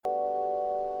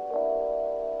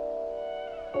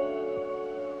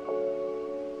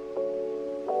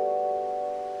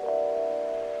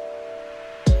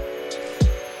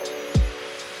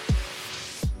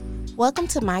Welcome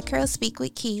to My Curl Speak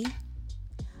with Key.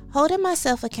 Holding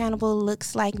myself accountable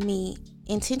looks like me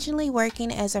intentionally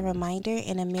working as a reminder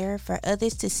and a mirror for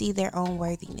others to see their own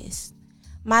worthiness.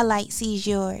 My light sees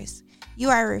yours. You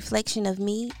are a reflection of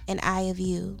me and I of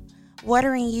you.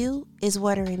 Watering you is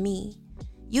watering me.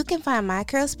 You can find My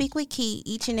Curl Speak with Key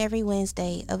each and every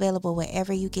Wednesday, available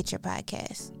wherever you get your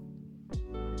podcasts.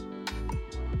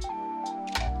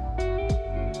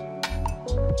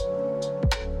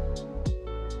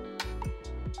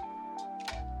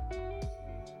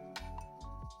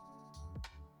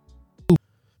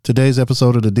 Today's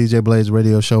episode of the DJ Blaze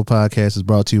Radio Show podcast is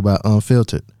brought to you by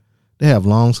Unfiltered. They have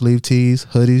long sleeve tees,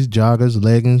 hoodies, joggers,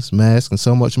 leggings, masks, and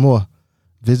so much more.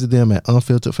 Visit them at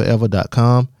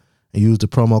unfilteredforever.com and use the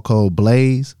promo code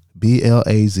BLAZE,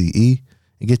 BLAZE,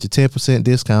 and get your 10%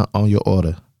 discount on your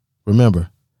order. Remember,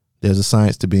 there's a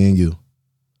science to being you.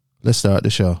 Let's start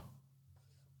the show.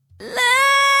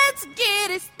 Let's get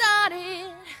it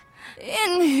started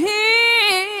in here.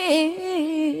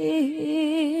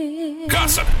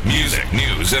 Gossip, music,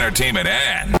 news, entertainment,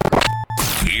 and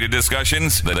heated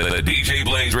discussions. The DJ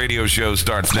Blaze Radio Show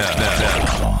starts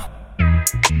now.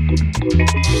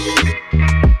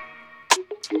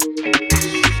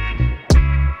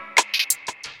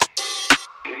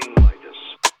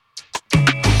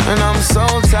 And I'm so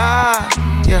tired,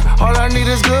 yeah, all I need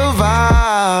is good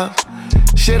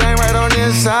vibes. Shit ain't right on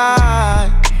this side.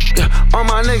 Yeah, all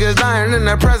my niggas dying and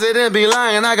the president be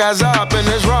lying. I got Zop in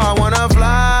this raw, I wanna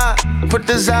fly. Put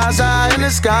the Zaza in the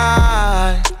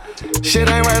sky. Shit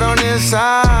ain't right on this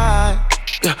side.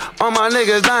 Yeah, all my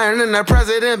niggas dying and the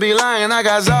president be lying. I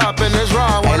got Zop in this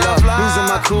raw, I wanna fly. Losing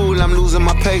my cool, I'm losing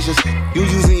my patience. You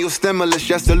using your stimulus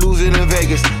just to lose it in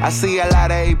Vegas. I see a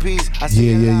lot of APs.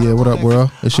 Yeah. What up, world?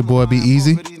 It's your boy Be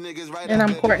Easy. And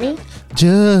I'm Courtney.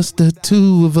 Just the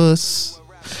two of us.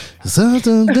 What's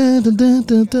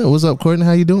up, Courtney?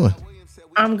 How you doing?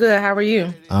 I'm good. How are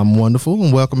you? I'm wonderful,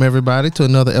 and welcome everybody to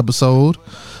another episode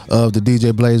of the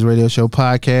DJ Blaze Radio Show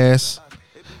podcast.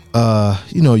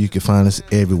 You can find us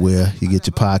everywhere you get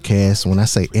your podcasts. When I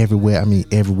say everywhere, I mean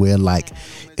everywhere. Like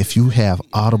if you have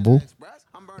Audible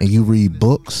and you read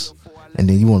books and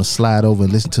then you want to slide over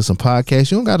and listen to some podcasts,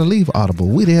 you don't got to leave Audible.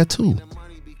 We there too.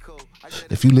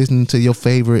 If you listen to your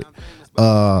favorite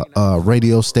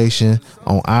radio station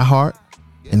on iHeart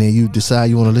and then you decide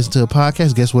you want to listen to a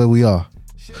podcast, guess where we are?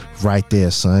 Right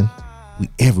there, son. We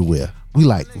everywhere. We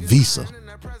like Visa.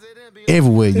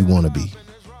 Everywhere you want to be.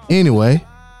 Anyway,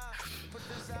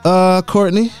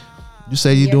 Courtney, you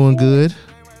say you're doing good?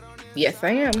 Yes,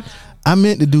 I am. I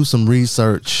meant to do some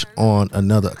research on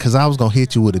another, because I was going to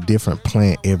hit you with a different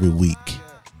plant every week.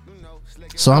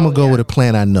 So I'm going to go with a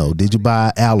plant I know. Did you buy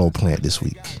an aloe plant this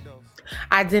week?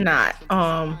 I did not.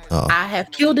 I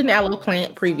have killed an aloe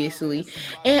plant previously,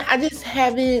 and I just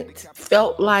haven't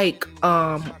felt like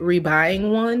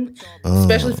rebuying one,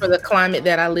 especially for the climate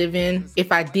that I live in.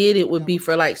 If I did, it would be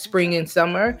for like spring and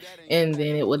summer, and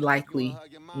then it would likely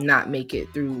not make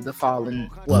it through the fall and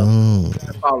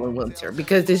winter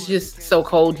because it's just so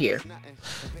cold here.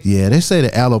 Yeah, they say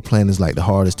the aloe plant is like the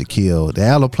hardest to kill. The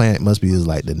aloe plant must be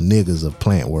like the niggas of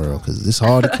plant world because it's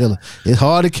hard to kill. It's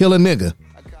hard to kill a nigga.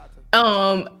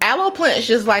 Aloe plants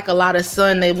just like a lot of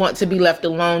sun. They want to be left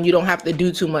alone. You don't have to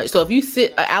do too much. So if you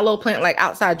sit an aloe plant like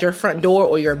outside your front door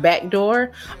or your back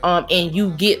door, and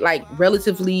you get like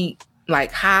relatively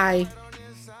like high,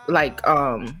 like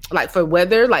for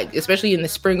weather, like especially in the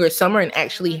spring or summer, and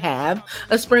actually have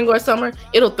a spring or summer,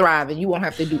 it'll thrive and you won't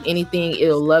have to do anything.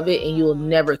 It'll love it and you'll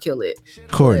never kill it.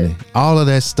 Courtney, all of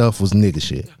that stuff was nigga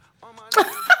shit.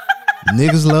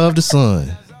 Niggas love the sun.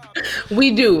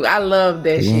 We do. I love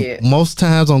that shit. Most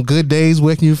times on good days,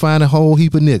 where can you find a whole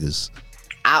heap of niggas?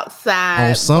 Outside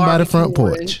on somebody's front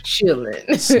porch, chilling,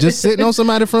 just sitting on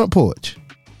somebody's front porch.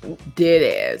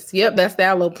 Dead ass. Yep, that's the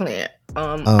aloe plant.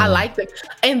 I like them.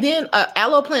 And then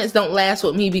aloe plants don't last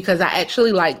with me because I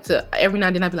actually like to every now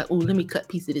and then I'd be like, oh, let me cut a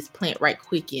piece of this plant right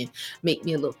quick and make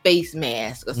me a little face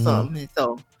mask or something. And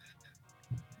so,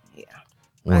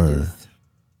 yeah,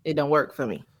 it don't work for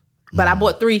me. But I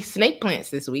bought 3 snake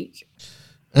plants this week.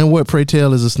 And what, pray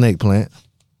tell, is a snake plant?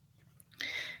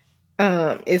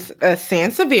 It's a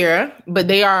Sansevieria, but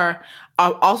they are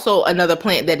also another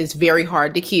plant that is very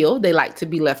hard to kill. They like to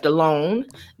be left alone.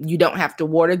 You don't have to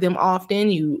water them often.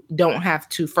 You don't have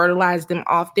to fertilize them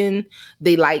often.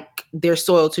 They like their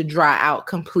soil to dry out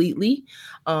completely.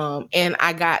 And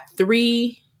I got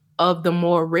 3 of the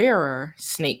more rarer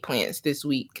snake plants this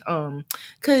week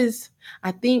because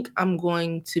I think I'm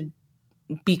going to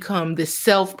become the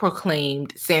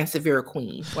self-proclaimed Sansevieria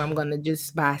queen, where I'm going to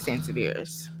just buy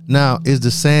Sansevieras. Now, is the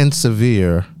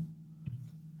Sansevieria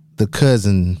the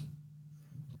cousin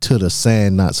to the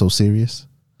Sand Not So Serious?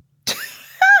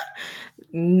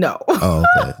 No. Oh,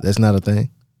 okay. That's not a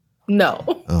thing?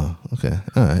 No. Oh, okay.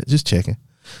 All right. Just checking.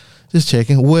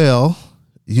 Well,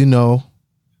 you know,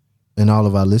 and all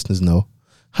of our listeners know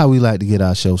how we like to get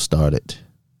our show started.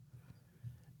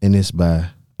 And it's by,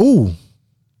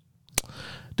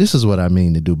 this is what I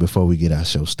mean to do before we get our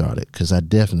show started, because I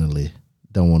definitely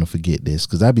don't want to forget this,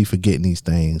 because I be forgetting these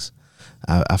things.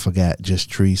 I forgot Just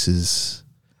Treese's,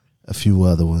 a few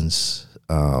other ones.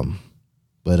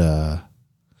 But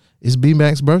it's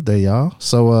B-Mac's birthday, y'all.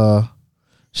 So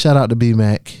shout out to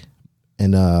B-Mac.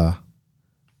 And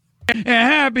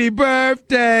happy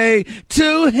birthday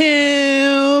to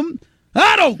him.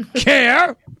 I don't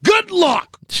care. Good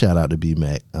luck. Shout out to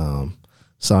B-Mac.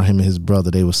 Saw him and his brother.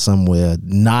 They was somewhere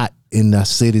not in the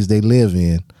cities they live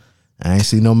in. I ain't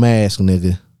see no mask,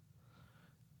 nigga.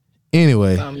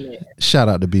 Anyway, shout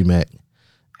out to B-Mac.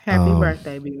 Happy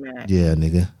birthday, B-Mac. Yeah,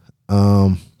 nigga.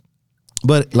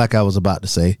 But like I was about to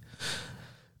say,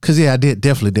 because I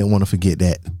definitely didn't want to forget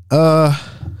that.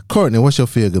 Courtney, what's your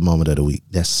feel good moment of the week?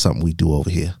 That's something we do over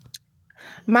here.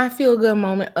 My feel good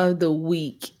moment of the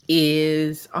week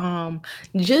is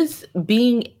just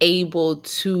being able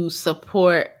to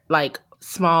support like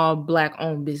small Black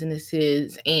owned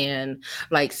businesses and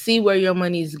like see where your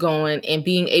money's going and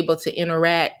being able to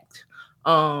interact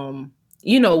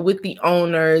with the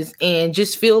owners and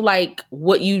just feel like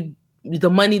the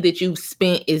money that you've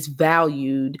spent is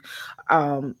valued.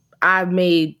 I've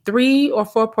made 3 or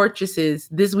 4 purchases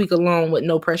this week alone with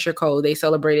No Pressure Code. They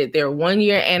celebrated their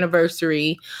 1-year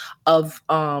anniversary of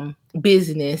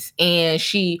business, and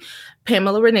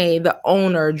Pamela Renee, the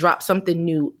owner, dropped something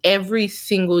new every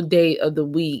single day of the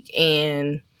week,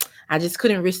 and I just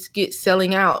couldn't risk it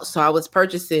selling out. So I was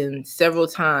purchasing several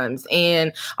times.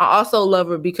 And I also love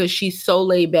her because she's so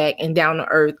laid back and down to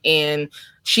earth. And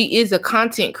she is a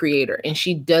content creator and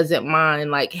she doesn't mind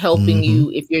like helping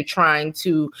you if you're trying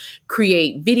to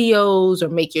create videos or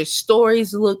make your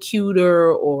stories look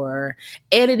cuter or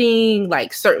editing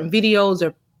like certain videos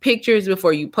or pictures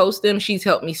before you post them. She's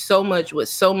helped me so much with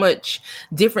so much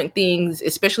different things,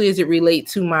 especially as it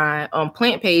relates to my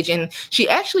plant page. And she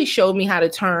actually showed me how to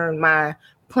turn my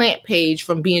plant page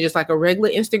from being just like a regular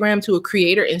Instagram to a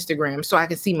creator Instagram so I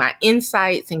can see my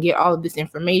insights and get all of this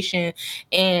information.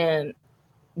 And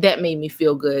that made me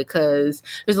feel good because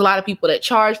there's a lot of people that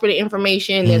charge for the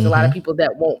information. There's a lot of people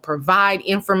that won't provide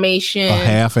information. A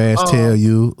half-ass tell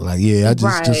you, like, I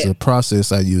just a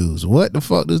process I use. What the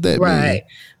fuck does that mean?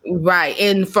 Right.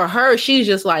 And for her, she's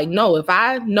just like, no, if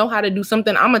I know how to do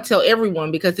something, I'm going to tell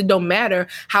everyone because it don't matter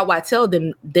how I tell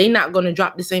them. They're not going to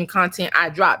drop the same content I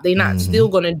drop. They're not still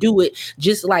going to do it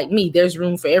just like me. There's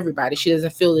room for everybody. She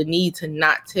doesn't feel the need to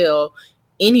not tell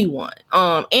anyone.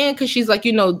 And because she's like,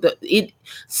 it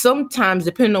sometimes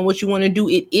depending on what you want to do,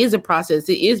 it is a process.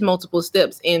 It is multiple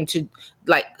steps. And to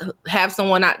like have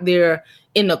someone out there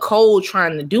in the cold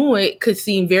trying to do it could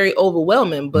seem very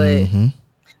overwhelming. But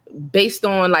based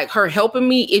on like her helping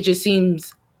me, it just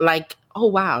seems like, oh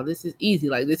wow, this is easy.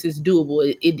 Like this is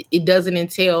doable. It doesn't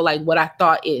entail like what I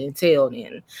thought it entailed,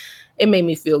 and it made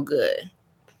me feel good.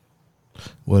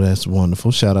 Well, that's wonderful.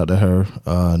 Shout out to her.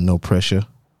 No pressure.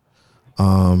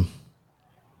 And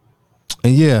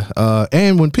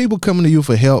and when people coming to you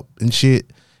for help and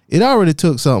shit, it already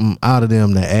took something out of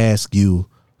them to ask you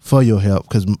for your help,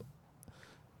 because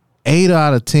 8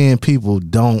 out of 10 people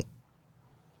don't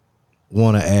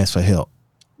want to ask for help.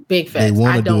 Big facts. They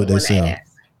want to do it themselves.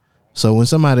 So when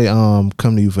somebody come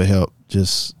to you for help,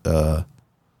 just if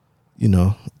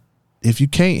you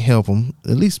can't help them,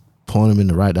 at least point them in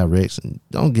the right direction.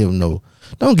 Don't give them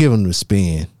the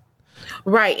spin.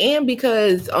 Right. And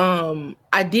because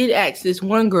I did ask this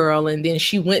one girl, and then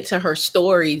she went to her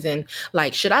stories and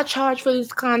like, should I charge for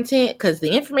this content? Because the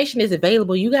information is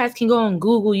available. You guys can go on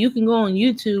Google, you can go on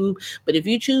YouTube. But if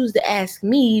you choose to ask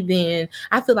me, then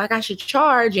I feel like I should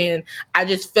charge. And I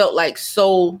just felt like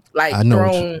so like I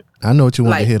know what you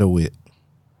want to hit her with.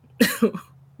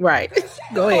 Right.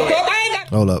 Go ahead.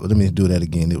 Hold up. Let me do that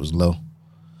again. It was low.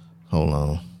 Hold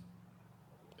on.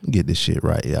 Get this shit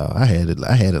right, y'all. I had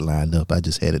it lined up. I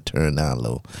just had it turned down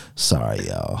low. Sorry,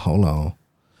 y'all. Hold on.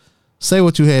 Say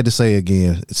what you had to say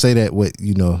again. Say that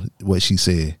what she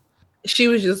said. She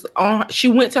was just she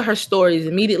went to her stories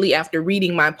immediately after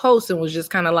reading my post and was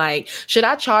just kind of like, should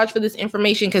I charge for this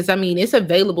information? Because I mean, it's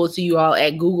available to you all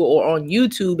at Google or on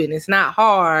YouTube, and it's not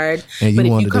hard. And but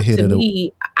if you come to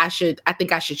me, I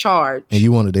think I should charge. And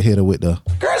you wanted to hit her with the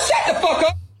girl, shut the fuck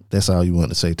up. That's all you want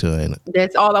to say to her, ain't it?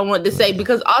 That's all I wanted to say,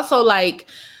 because also like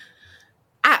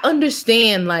I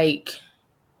understand like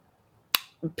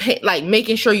like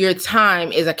making sure your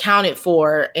time is accounted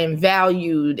for and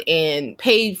valued and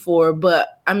paid for.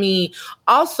 But I mean,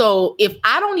 also, if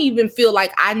I don't even feel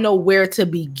like I know where to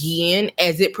begin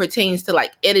as it pertains to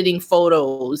like editing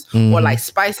photos or like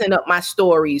spicing up my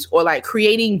stories or like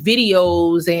creating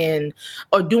videos and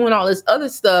or doing all this other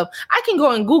stuff, I can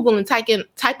go on Google and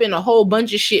type in a whole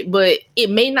bunch of shit, but it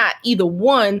may not either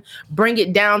one bring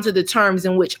it down to the terms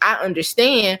in which I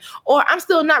understand, or I'm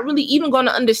still not really even going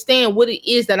to understand what it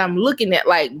is that I'm looking at.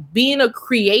 Like being a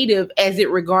creative as it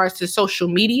regards to social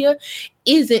media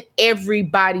isn't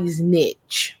everybody's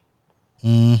niche.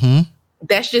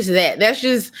 That's just that.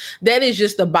 That is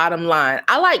just the bottom line.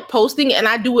 I like posting and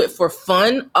I do it for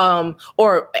fun.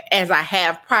 Or as I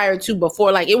have prior to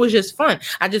before, like it was just fun.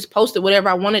 I just posted whatever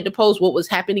I wanted to post, what was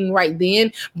happening right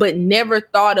then, but never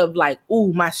thought of like,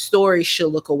 ooh, my story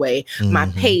should look away. My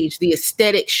page, the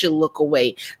aesthetic should look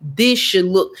away. This should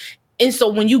look. And so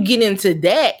when you get into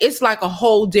that, it's like a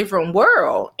whole different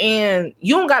world. And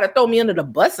you don't got to throw me under the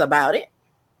bus about it.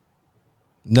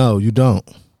 No, you don't.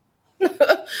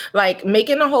 Like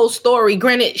making a whole story.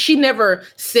 Granted, she never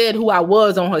said who I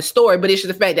was on her story, but it's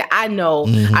just the fact that I know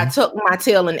I tucked my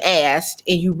tail and asked,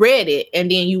 and you read it, and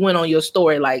then you went on your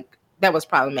story. Like that was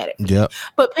problematic. Yep.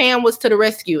 But Pam was to the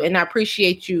rescue, and I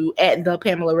appreciate you at the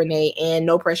Pamela Renee and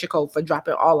No Pressure Code for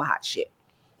dropping all the hot shit.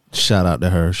 Shout out to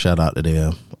her. Shout out to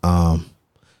them.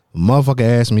 Motherfucker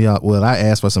asked me out. Well, I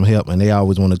asked for some help, and they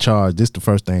always want to charge. This the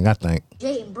first thing I think.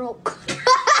 Jay broke.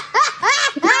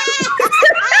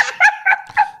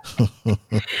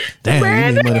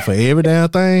 Damn, you need money for every damn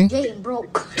thing. Jay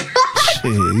broke.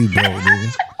 Shit, you broke,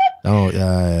 nigga. Oh,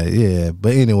 yeah.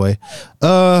 But anyway,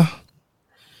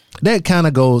 that kind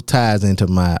of ties into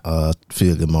my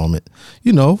feel good moment.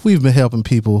 You know, we've been helping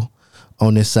people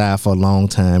on this side for a long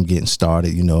time getting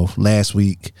started. You know, last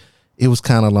week it was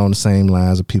kind of along the same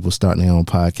lines of people starting their own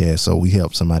podcast. So we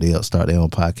helped somebody else start their own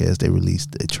podcast. They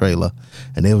released a trailer,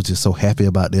 and they was just so happy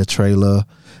about their trailer,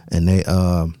 and they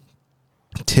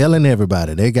telling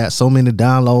everybody they got so many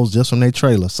downloads just from their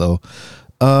trailer. So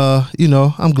you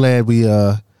know, I'm glad we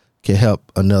can help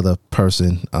another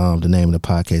person. The name of the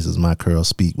podcast is My Curl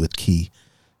Speak with Key,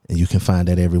 and you can find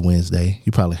that every Wednesday.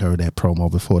 You probably heard that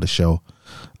promo before the show.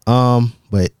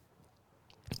 But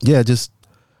yeah, just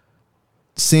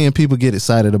seeing people get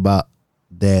excited about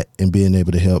that and being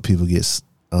able to help people get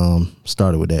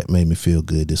started with that made me feel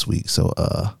good this week. So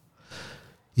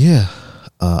yeah.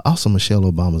 Also Michelle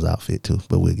Obama's outfit too,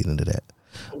 but we'll get into that.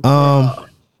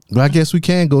 But I guess we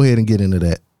can go ahead and get into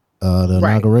that. The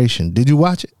inauguration. Did you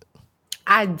watch it?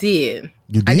 I did.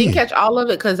 You did? I didn't catch all of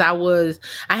it because I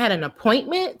had an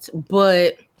appointment,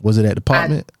 but was it at the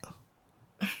Department?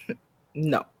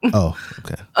 No. Oh,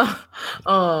 okay.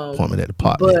 Appointment at the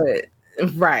Department.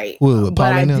 But right.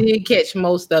 But I did catch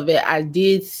most of it. I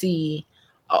did see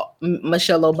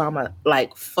Michelle Obama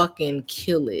like fucking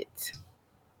kill it.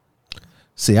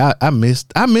 See, I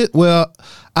missed. Well,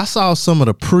 I saw some of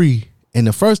the pre, and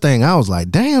the first thing I was like,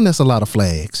 "Damn, that's a lot of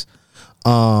flags."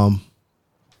 But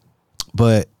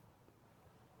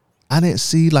I didn't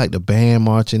see like the band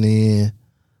marching in.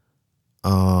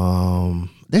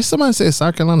 There's somebody said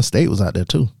South Carolina State was out there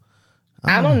too.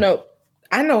 I don't know.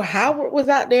 I know Howard was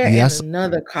out there and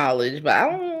another college, but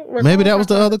I don't remember. Maybe that was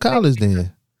the other college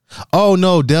then. Oh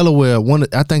no, Delaware.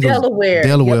 I think Delaware.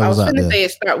 Delaware was out there. I was going to say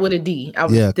it start with a D. I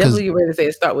was definitely ready to say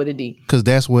it start with a D. Because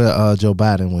that's where Joe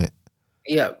Biden went.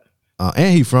 Yep.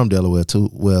 And he from Delaware too.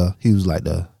 Well, he was like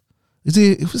was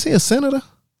he a senator?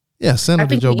 Yeah,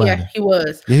 Senator Joe Biden. Yeah, he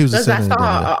was. Yeah, he was a because senator. I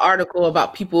saw an article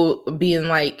about people being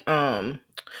like,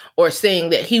 or saying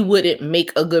that he wouldn't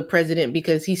make a good president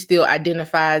because he still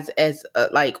identifies as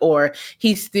or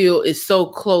he still is so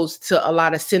close to a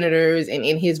lot of senators, and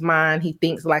in his mind he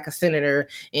thinks like a senator,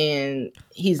 and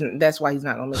that's why he's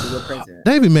not gonna make a good president.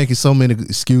 They be making so many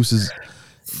excuses.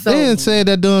 They didn't say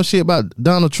that dumb shit about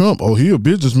Donald Trump. Oh, he a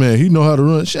businessman. He know how to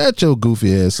run. Shut your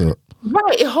goofy ass up.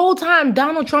 Right, the whole time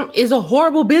Donald Trump is a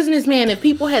horrible businessman. If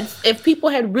people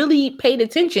had really paid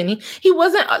attention, he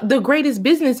wasn't the greatest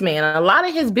businessman. A lot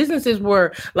of his businesses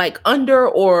were like under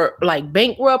or like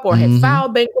bankrupt or had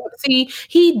filed bankruptcy.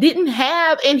 He didn't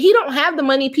have, and he don't have the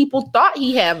money people thought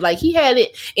he had. Like he had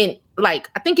it in like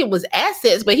I think it was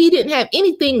assets, but he didn't have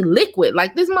anything liquid.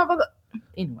 Like this motherfucker.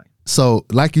 Anyway. So,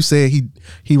 like you said,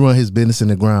 he run his business in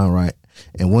the ground, right?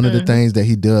 And one of the things that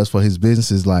he does for his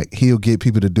business is like he'll get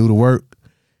people to do the work,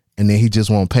 and then he just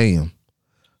won't pay them.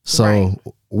 So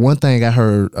one thing I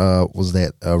heard was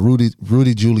that Rudy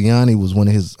Giuliani was one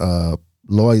of his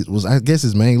lawyers, was I guess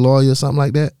his main lawyer or something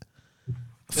like that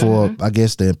for I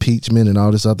guess the impeachment and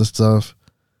all this other stuff.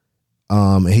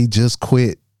 And he just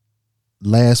quit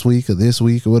last week or this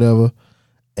week or whatever,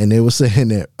 and they were saying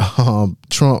that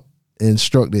Trump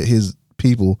instructed his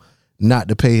people not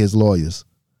to pay his lawyers.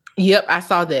 Yep, I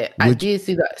saw that. I did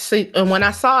see that. See, and when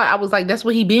I saw it, I was like, that's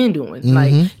what he been doing.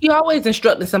 Like, he always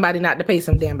instructing somebody not to pay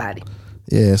some damn body.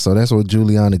 Yeah, so that's what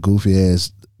Giuliani goofy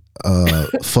ass,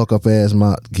 fuck up ass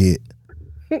mouth get.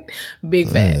 Big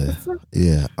facts.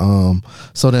 Yeah.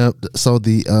 So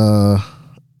the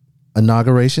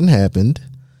inauguration happened.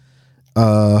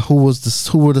 Who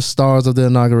were the stars of the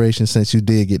inauguration, since you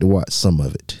did get to watch some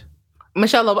of it?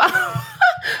 Michelle Obama.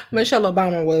 Michelle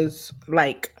Obama was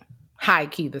like high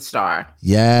key the star.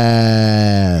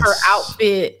 Yes. Her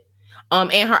outfit,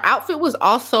 and her outfit was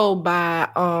also by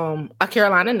a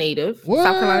Carolina native, South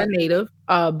Carolina native,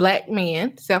 black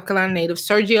man, South Carolina native,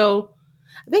 Sergio.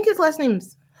 I think his last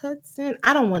name's Hudson.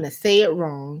 I don't want to say it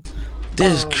wrong.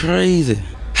 This is crazy.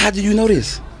 How do you know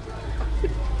this?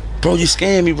 Bro, you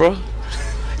scared me, bro.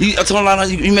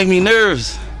 You make me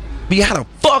nervous. But how the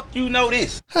fuck you know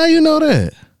this? How you know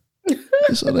that?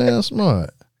 You're so damn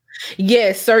smart.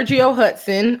 Yes, Sergio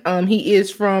Hudson. He is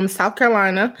from South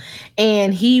Carolina,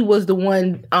 and he was the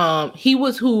one. He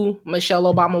was who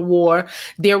Michelle Obama wore.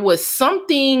 There was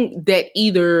something that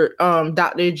either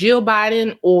Dr. Jill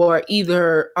Biden or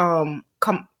either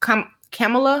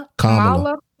Kamala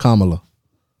Harris.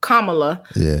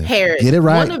 Get it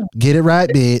right. Get it right,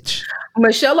 bitch.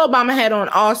 Michelle Obama had on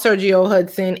all Sergio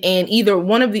Hudson, and either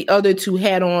one of the other two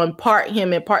had on part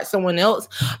him and part someone else.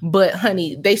 But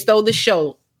honey, they stole the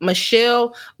show.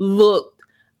 Michelle looked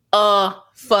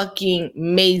fucking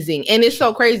amazing. And it's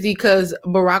so crazy because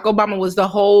Barack Obama was the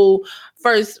whole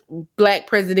first black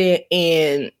president,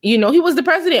 and he was the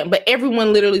president, but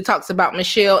everyone literally talks about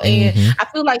Michelle. And I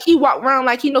feel like he walked around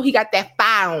like he got that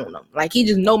fire on him. Like he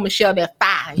just know Michelle that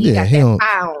fire. He got that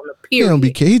fire on him. Period. He don't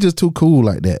be care. He just too cool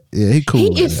like that. Yeah, he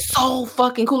cool. He is so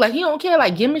fucking cool. Like he don't care.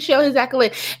 Like give Michelle his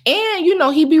accolade. And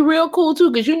he be real cool too.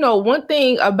 Cause one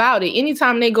thing about it,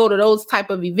 anytime they go to those type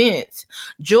of events,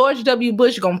 George W.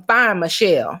 Bush gonna find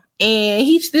Michelle. And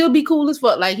he still be cool as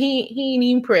fuck. Like he ain't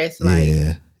even pressed. Like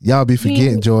yeah. Y'all be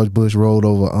forgetting George Bush rolled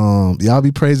over. Y'all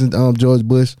be praising George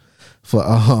Bush for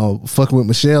fucking with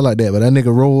Michelle like that, but that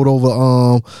nigga rolled over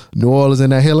New Orleans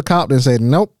in that helicopter and said,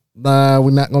 "Nope,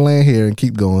 we're not gonna land here," and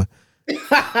keep going.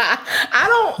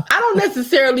 I don't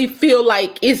necessarily feel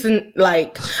like it's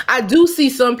like I do see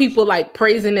some people like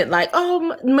praising it, like,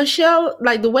 oh, Michelle,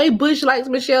 like the way Bush likes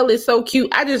Michelle is so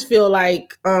cute. I just feel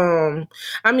like I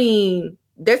mean,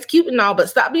 that's cute and all, but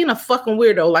stop being a fucking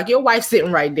weirdo. Like your wife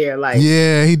sitting right there. Like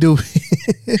yeah, he do.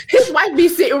 His wife be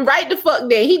sitting right the fuck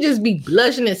there. He just be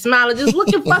blushing and smiling, just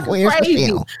looking fucking crazy.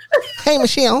 Michelle? Hey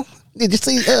Michelle, did you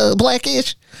see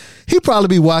Blackish? He probably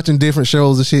be watching different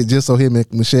shows and shit just so him and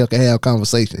Michelle can have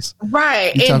conversations.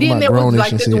 Right. And then there was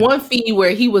like this one feed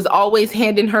where he was always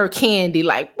handing her candy.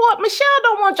 Like, what? Michelle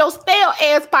don't want your stale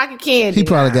ass pocket candy. He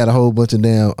probably got a whole bunch of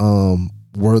damn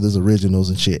Werther's Originals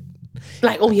and shit.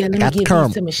 Like, oh yeah, let me give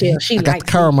these to Michelle. She got the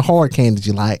caramel hard candies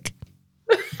you like.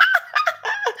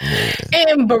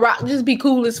 And Barack just be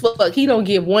cool as fuck. He don't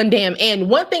give one damn. And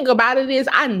one thing about it is,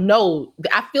 I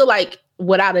feel like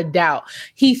without a doubt,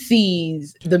 he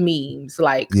sees the memes.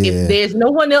 Like if there's no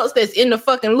one else that's in the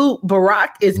fucking loop, Barack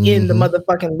is in the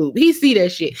motherfucking loop. He see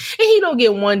that shit and he don't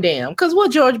get one damn. Cause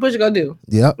what George Bush gonna do?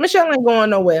 Yep. Michelle ain't going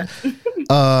nowhere.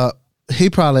 He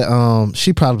probably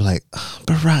she probably like,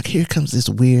 Barack, here comes this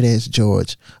weird ass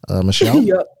George. Michelle,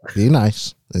 yep. Be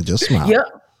nice and just smile. Yep.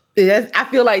 I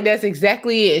feel like that's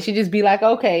exactly it. She just be like,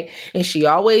 okay. And she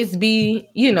always be,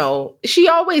 she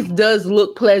always does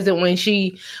look pleasant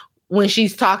when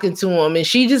she's talking to him, and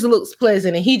she just looks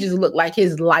pleasant and he just look like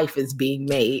his life is being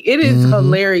made. It is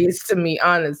hilarious to me,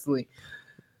 honestly.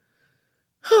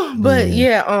 But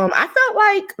I felt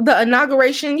like the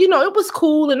inauguration, it was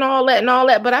cool and all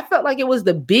that, but I felt like it was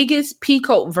the biggest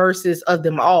peacoat versus of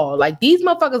them all. Like these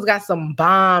motherfuckers got some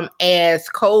bomb ass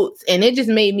coats, and it just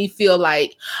made me feel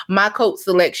like my coat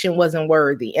selection wasn't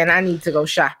worthy, and I need to go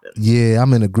shopping. Yeah,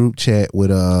 I'm in a group chat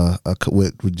with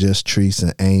with just Treese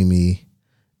and Amy,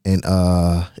 and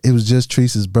it was just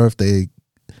Treese's birthday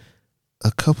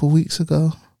a couple weeks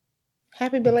ago.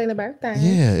 Happy belated birthday!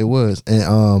 Yeah, it was,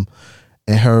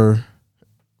 and her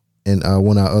and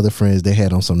one of our other friends, they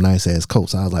had on some nice ass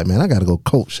coats. I was like, man, I gotta go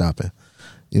coat shopping.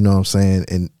 You know what I'm saying?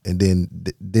 And then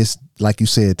this, like you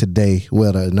said today,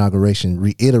 the inauguration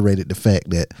reiterated the fact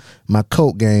that my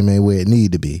coat game ain't where it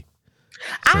need to be.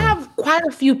 So. I have quite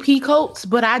a few peacoats,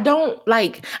 but I don't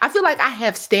like. I feel like I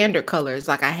have standard colors.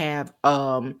 Like I have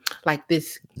like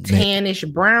this tannish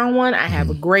brown one. I have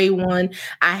a gray one.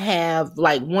 I have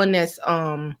like one that's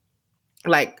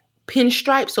like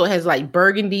pinstripe, so it has like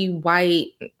burgundy, white,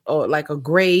 or like a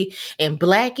gray and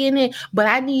black in it, but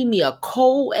I need me a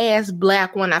cold ass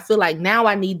black one. I feel like now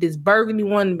I need this burgundy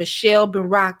one Michelle been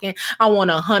rocking. I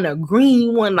want a hunter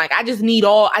green one. Like I need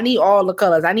all the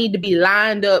colors. I need to be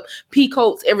lined up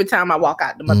peacoats every time I walk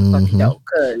out the motherfucking door,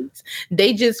 because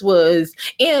they just was.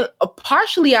 And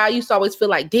partially I used to always feel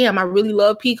like, damn, I really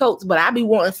love peacoats, but I be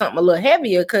wanting something a little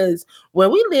heavier because where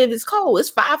we live is cold. It's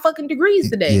 5 fucking degrees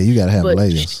today. Yeah, you gotta have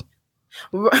layers.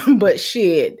 But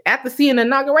shit, after seeing the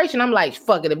inauguration, I'm like,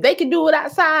 fuck it. If they can do it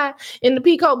outside in the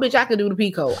peacoat, bitch, I can do the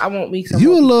peacoat. I won't be.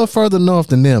 You a little further north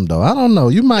than them, though. I don't know.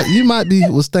 You might be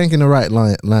was thinking the right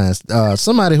lines.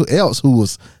 Somebody else who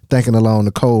was thinking along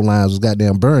the cold lines was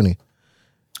goddamn Bernie.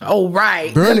 Oh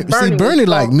right, Bernie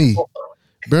like me.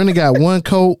 Bernie got one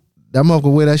coat. That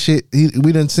motherfucker wear that shit.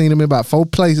 We done seen him in about 4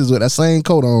 places with that same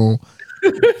coat on.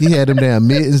 He had them damn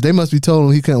mittens. They must be told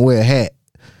him he couldn't wear a hat.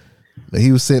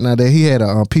 He was sitting out there. He had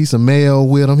a piece of mail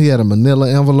with him. He had a manila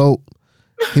envelope.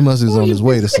 He must have was on his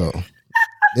way to something.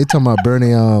 They talking about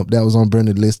Bernie. That was on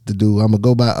Bernie's list to do. I'm gonna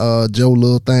go by Joe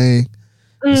little thing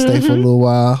and stay for a little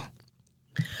while.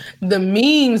 The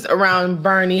memes around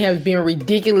Bernie have been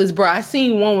ridiculous, bro. I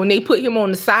seen one when they put him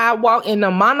on the sidewalk in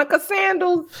the Monica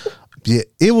sandals. Yeah,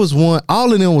 it was one.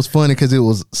 All of them was funny because it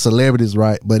was celebrities,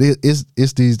 right? But it's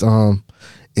these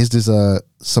it's this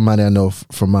somebody I know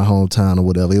from my hometown or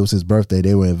whatever. It was his birthday.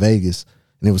 They were in Vegas,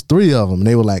 and it was 3 of them, and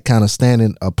they were like kind of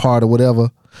standing apart or whatever.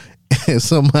 And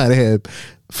somebody had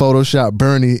photoshopped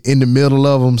Bernie in the middle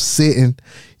of them sitting.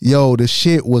 Yo, the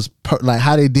shit was like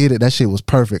how they did it. That shit was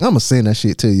perfect. I'm gonna send that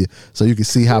shit to you so you can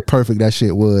see how perfect that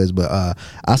shit was. But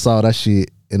I saw that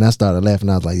shit and I started laughing.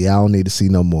 I was like, yeah, I don't need to see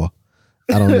no more.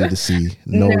 I don't need to see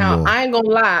no more. I ain't gonna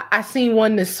lie. I seen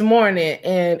one this morning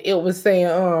and it was saying,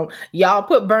 y'all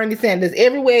put Bernie Sanders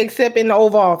everywhere except in the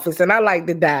Oval Office, and I like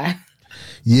to die.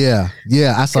 Yeah,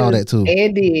 I saw that too.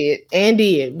 And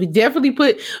did. We definitely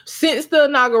put, since the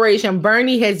inauguration,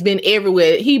 Bernie has been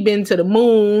everywhere. He been to the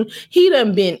moon. He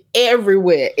done been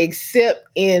everywhere except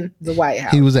in the White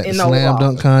House. He was at the slam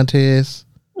dunk contest.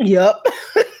 Yep.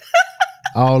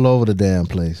 All over the damn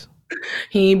place.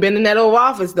 He ain't been in that Oval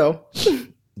Office though.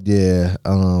 Yeah.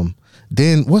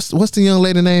 Then what's the young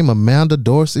lady name? Amanda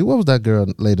Dorsey. What was that girl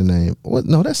lady name? What?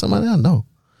 No, that's somebody I know.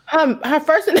 Her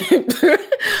first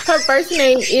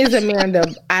name is Amanda.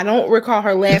 I don't recall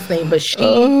her last name, but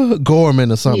she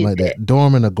Gorman or something like that.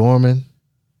 Dorman or Gorman.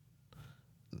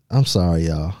 I'm sorry,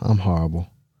 y'all. I'm horrible.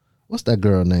 What's that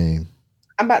girl name?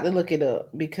 I'm about to look it up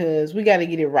because we got to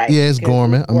get it right. Yeah, it's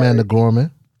Gorman. Amanda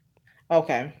Gorman.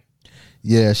 Okay.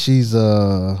 Yeah, she's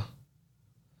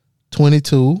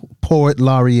 22, poet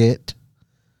laureate.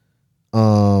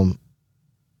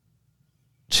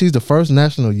 She's the first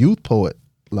national youth poet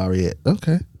laureate.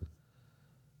 Okay.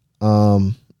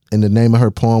 And the name of her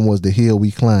poem was "The Hill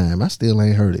We Climb." I still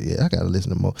ain't heard it yet. I gotta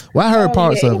listen to more. Well, I heard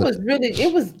parts of it.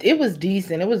 It was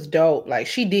decent. It was dope. Like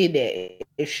she did that.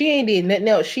 If she ain't did nothing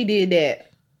else, she did that.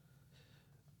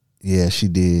 Yeah, she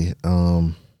did.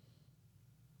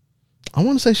 I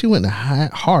want to say she went to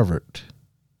Harvard.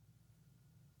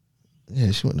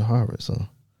 Yeah, she went to Harvard. So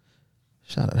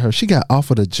shout out to her. She got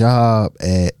offered a job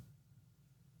at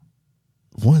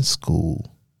one school.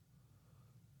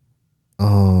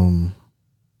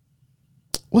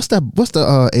 What's the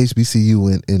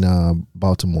HBCU in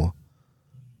Baltimore?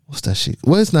 What's that shit?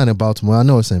 Well, it's not in Baltimore. I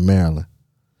know it's in Maryland.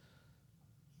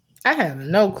 I have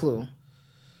no clue.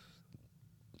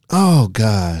 Oh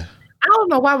God. I don't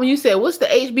know why when you said what's the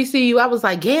HBCU, I was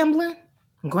like Grambling.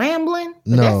 But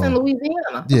no, that's in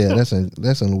Louisiana. Yeah,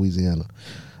 that's in Louisiana.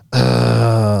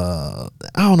 I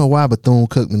don't know why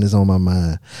Bethune-Cookman is on my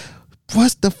mind.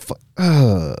 What's the fuck?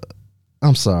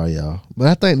 I'm sorry, y'all, but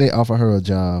I think they offer her a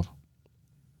job.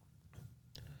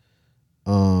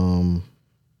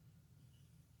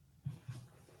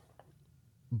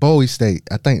 Bowie State.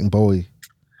 I think Bowie.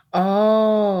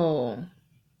 Oh.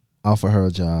 Offer her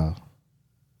a job.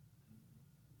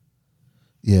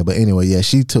 Yeah, but anyway, yeah,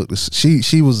 she took the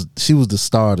she was the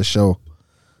star of the show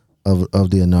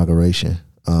of the inauguration.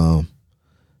 And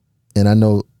I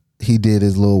know he did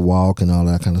his little walk and all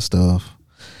that kind of stuff.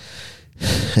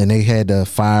 And they had to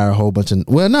fire a whole bunch of,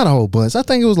 well, not a whole bunch. I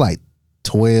think it was like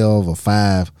 12 or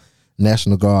 5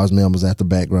 National Guards members after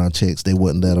background checks. They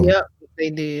wouldn't let them. Yep,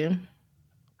 they did.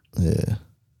 Yeah.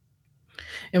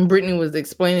 And Brittany was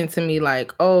explaining to me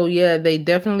like, oh yeah, they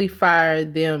definitely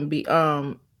fired them.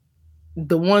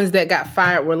 The ones that got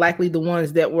fired were likely the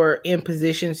ones that were in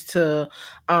positions to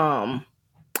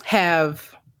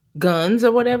have guns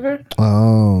or whatever.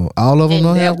 Oh, all of them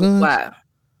don't have guns?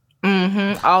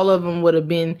 All of them would have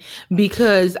been,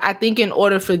 because I think in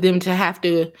order for them to have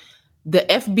to the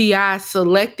FBI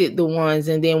selected the ones,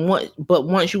 and then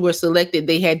once you were selected,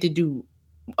 they had to do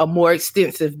a more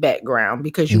extensive background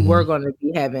because you were going to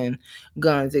be having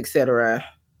guns, etc.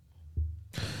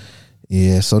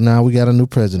 Yeah, so now we got a new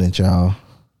president, y'all.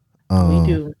 We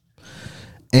do.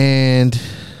 And,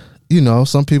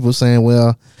 some people saying,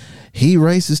 well, he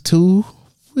racist too,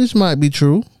 which might be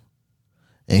true.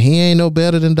 And he ain't no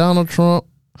better than Donald Trump.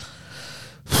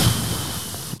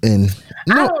 And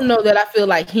I don't know that I feel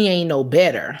like he ain't no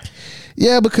better.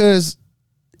 Yeah, because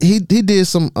he did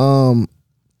some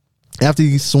after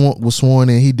he was sworn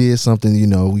in, he did something,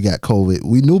 we got COVID.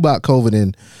 We knew about COVID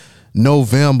in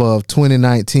November of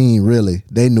 2019, really.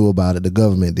 They knew about it, the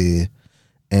government did.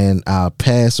 And our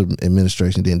past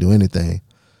administration didn't do anything.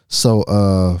 So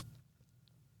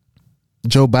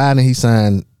Joe Biden, he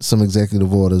signed some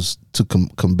executive orders to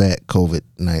combat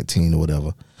COVID-19 or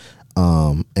whatever.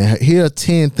 And here are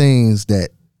 10 things that,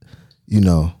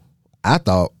 I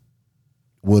thought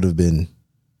would have been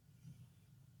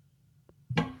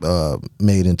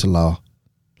made into law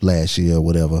last year or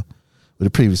whatever with the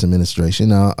previous administration.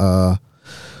 Now,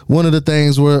 one of the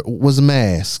things was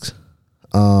masks.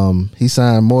 He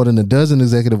signed more than a dozen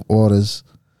executive orders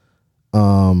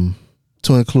to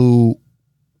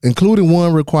including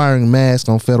one requiring masks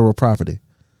on federal property.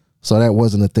 So that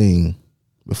wasn't a thing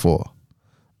before.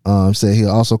 Said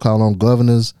he'll also call on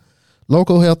governors,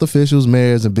 local health officials,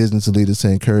 mayors, and business leaders to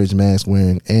encourage mask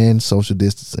wearing and social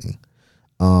distancing.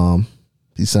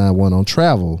 He signed one on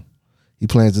travel. He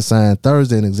plans to sign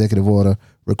Thursday an executive order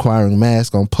requiring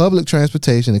masks on public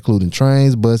transportation, including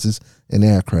trains, buses, and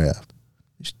aircraft.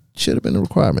 It should have been a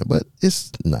requirement, but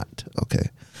it's not. Okay.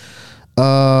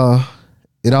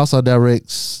 It also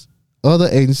directs other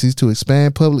agencies to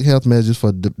expand public health measures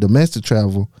for domestic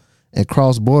travel and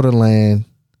cross-border land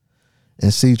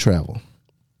and sea travel.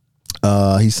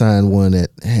 He signed one that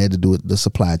had to do with the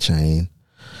supply chain.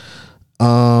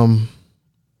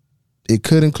 It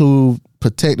could include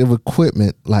protective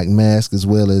equipment like masks as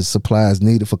well as supplies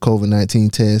needed for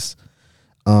COVID-19 tests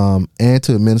and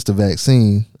to administer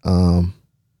vaccine.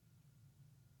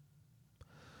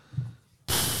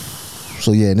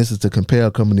 So yeah, and this is to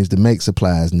compel companies to make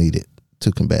supplies needed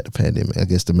to combat the pandemic. I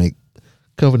guess to make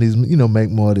companies, make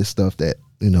more of this stuff that,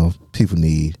 people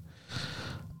need.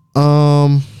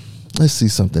 Let's see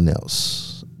something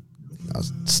else.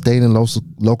 State and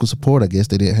local support, I guess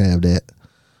they didn't have that.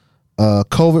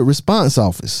 COVID response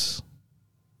office.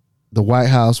 The White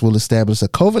House will establish a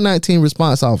COVID-19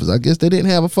 response office. I guess they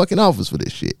didn't have a fucking office for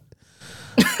this shit.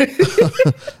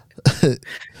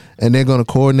 And they're going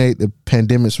to coordinate the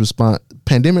pandemic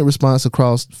response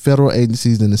across federal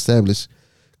agencies and establish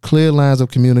clear lines of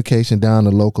communication down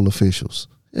to local officials.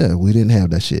 Yeah, we didn't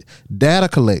have that shit. Data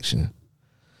collection.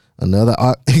 Another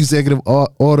executive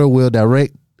order will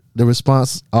direct the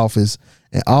response office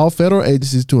and all federal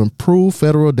agencies to improve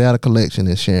federal data collection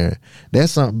and sharing.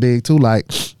 That's something big too. Like,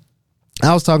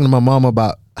 I was talking to my mom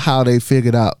about how they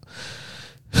figured out.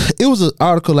 It was an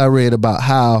article I read about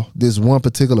how this one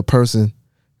particular person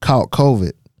caught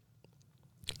COVID.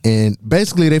 And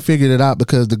basically they figured it out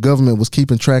because the government was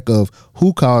keeping track of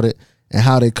who caught it and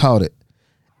how they caught it.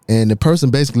 And the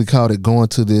person basically caught it going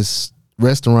to this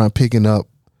restaurant picking up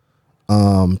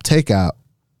takeout,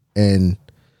 and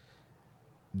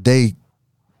they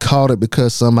caught it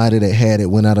because somebody that had it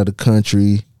went out of the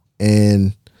country,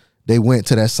 and they went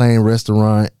to that same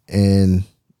restaurant, and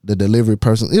the delivery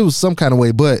person, it was some kind of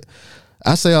way. But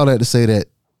I say all that to say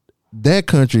that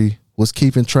country was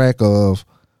keeping track of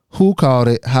who caught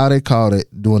it, how they caught it,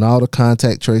 doing all the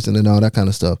contact tracing and all that kind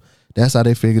of stuff. That's how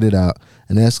they figured it out,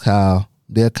 and that's how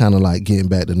they're kind of like getting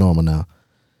back to normal now.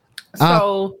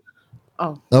 So,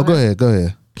 go ahead.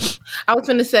 I was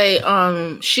going to say,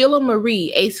 Sheila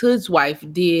Marie, Ace Hood's wife,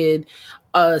 did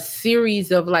a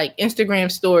series of like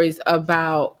Instagram stories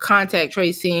about contact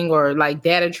tracing or like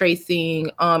data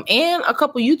tracing, and a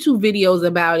couple YouTube videos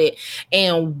about it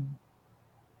and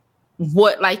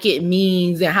what like it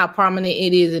means and how prominent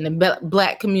it is in the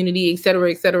Black community, et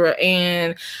cetera, et cetera.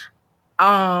 And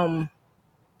I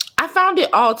found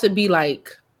it all to be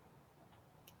like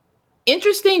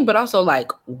interesting, but also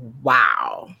like,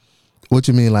 wow. What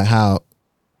you mean, like how?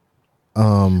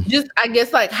 Just, I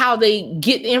guess, like how they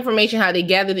get the information, how they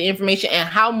gather the information, and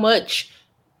how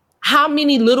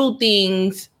many little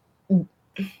things.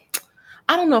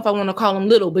 I don't know if I want to call them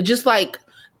little, but just like,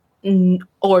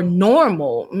 or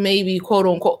normal, maybe, quote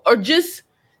unquote, or just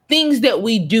things that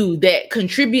we do that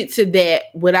contribute to that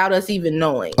without us even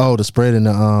knowing. Oh, the spreading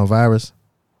the virus.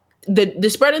 The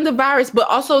spreading the virus, but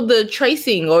also the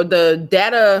tracing or the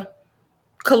data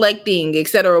collecting,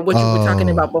 etc. What you were talking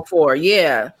about before.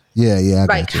 Yeah. Yeah, I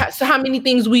like got you. so how many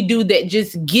things we do that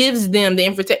just gives them the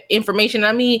information.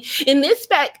 I mean, in this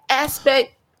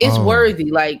aspect, it's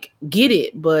worthy. Like, get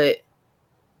it, but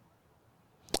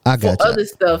I got for you. other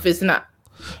stuff, it's not.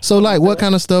 So, like, what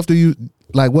kind of stuff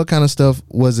what kind of stuff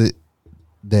was it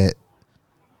that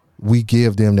we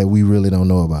give them that we really don't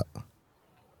know about?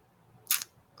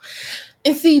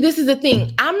 And see, this is the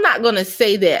thing. I'm not going to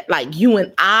say that like you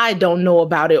and I don't know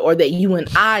about it or that you and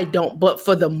I don't. But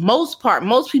for the most part,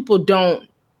 most people don't.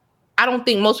 I don't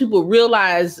think most people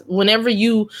realize whenever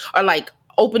you are like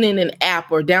opening an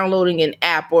app or downloading an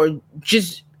app or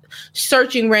just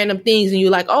searching random things and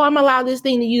you're like, oh, I'm allowed this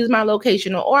thing to use my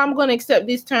location or I'm going to accept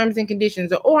these terms and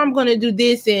conditions or I'm going to do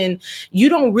this. And you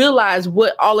don't realize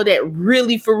what all of that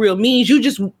really for real means.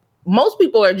 Most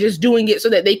people are just doing it so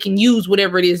that they can use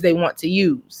whatever it is they want to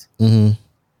use. Mm-hmm.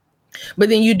 But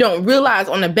then you don't realize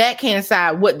on the backhand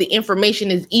side what the information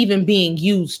is even being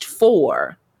used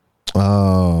for.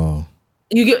 Oh.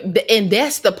 You get, and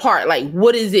that's the part, like,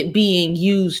 what is it being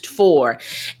used for?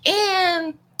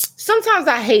 And sometimes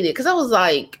I hate it because I was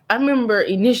like, I remember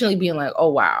initially being like, oh,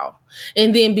 wow.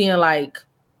 And then being like,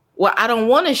 well, I don't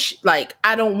want to,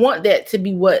 I don't want that to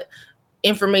be what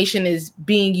information is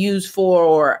being used for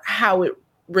or how it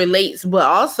relates, but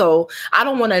also I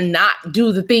don't want to not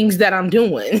do the things that I'm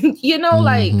doing, you know,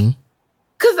 like,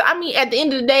 because I mean, at the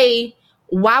end of the day,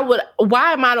 why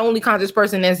am I the only conscious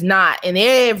person that's not and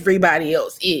everybody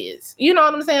else is? You know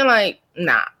what I'm saying? Like,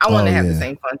 nah, I want to have the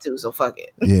same fun too, so fuck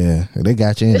it. Yeah, they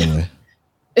got you anyway.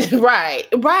 Right.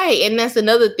 And that's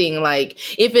another thing. Like,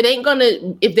 if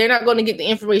they're not gonna get the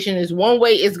information is one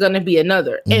way, it's gonna be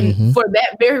another. And for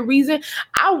that very reason,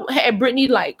 I had Brittany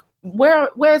like,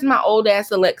 where's my old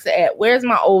ass Alexa at? Where's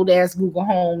my old ass Google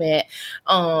Home at?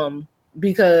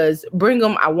 Because bring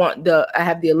them. I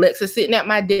have the Alexa sitting at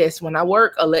my desk when I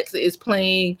work. Alexa is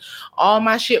playing all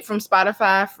my shit from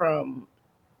Spotify, from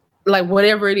like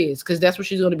whatever it is, because that's what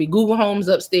she's going to be. Google Home's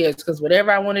upstairs, because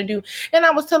whatever I want to do. And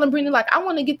I was telling Brittany, like, I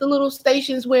want to get the little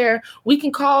stations where we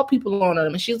can call people on them.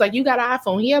 And she's like, you got an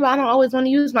iPhone? Yeah, but I don't always want to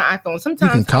use my iPhone.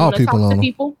 Sometimes you can call people talk on to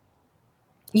people.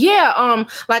 Yeah,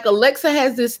 like Alexa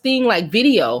has this thing like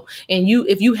video, and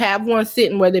if you have one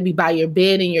sitting, whether it be by your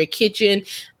bed in your kitchen,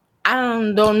 I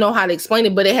don't know how to explain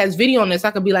it, but it has video on this.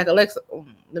 I could be like, Alexa,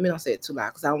 let me not say it too loud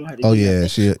because I don't want her to. Oh yeah,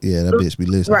 that bitch be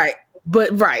listening. Right.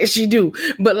 But she do.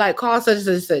 But like, call such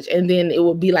and such, and then it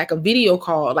will be like a video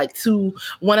call, like to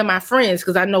one of my friends,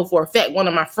 because I know for a fact one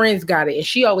of my friends got it, and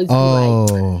she always be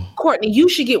like, Courtney, you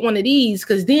should get one of these,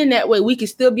 because then that way we can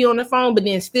still be on the phone, but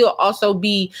then still also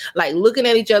be like looking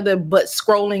at each other, but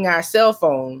scrolling our cell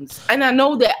phones. And I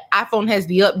know that iPhone has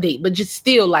the update, but just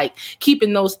still like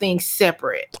keeping those things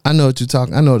separate. I know what you're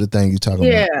talking. I know the thing you're talking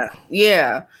about.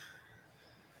 Yeah.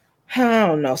 I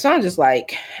don't know. So I'm just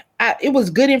like, it was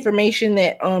good information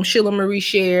that Sheila Marie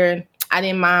shared. I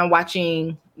didn't mind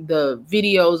watching the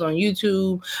videos on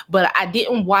YouTube, but I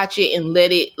didn't watch it and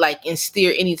let it like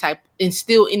instill any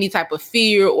type of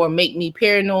fear or make me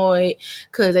paranoid.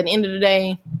 Because at the end of the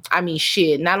day, I mean,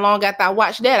 shit, not long after I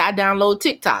watched that, I downloaded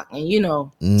TikTok, and you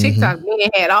know, TikTok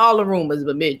had all the rumors,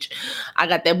 but bitch, I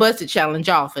got that busted challenge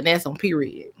off, and that's on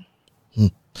period.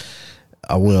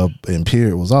 Well, and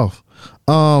period was off.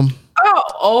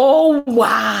 Oh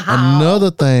wow.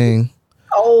 Another thing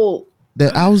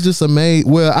that I was just amazed.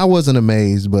 Well, I wasn't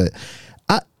amazed, but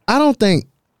I don't think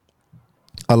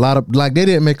a lot of, like, they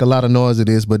didn't make a lot of noise of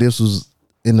this, but this was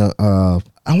in I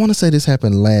want to say this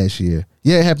happened last year.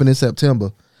 Yeah, it happened in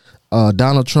September.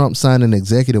 Donald Trump signed an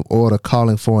executive order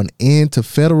calling for an end to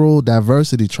federal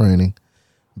diversity training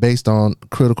based on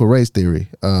critical race theory.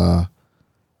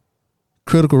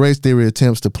 Critical race theory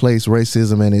attempts to place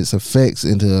racism and its effects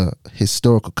into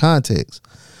historical context.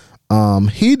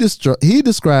 He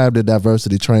described the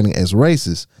diversity training as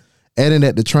racist, adding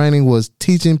that the training was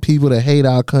teaching people to hate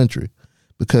our country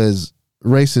because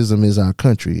racism is our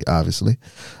country, obviously.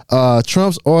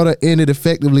 Trump's order ended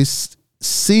effectively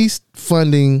ceased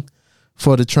funding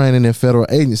for the training in federal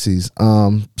agencies.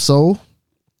 So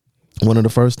one of the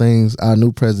first things our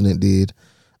new president did,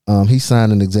 he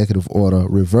signed an executive order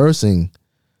reversing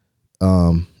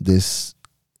this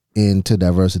into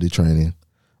diversity training.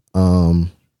 And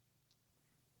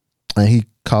he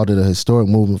called it a historic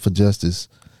movement for justice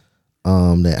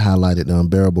that highlighted the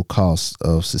unbearable costs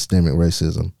of systemic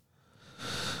racism.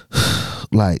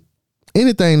 Like,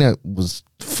 anything that was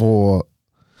for,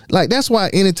 like, that's why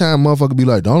anytime motherfucker be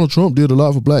like, Donald Trump did a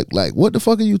lot for black, like, what the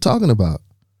fuck are you talking about?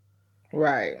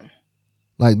 Right.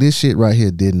 Like, this shit right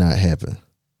here did not happen.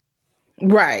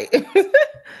 Right.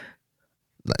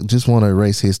 Like, just want to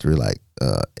erase history. Like,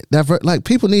 like,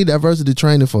 people need diversity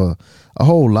training for a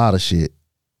whole lot of shit.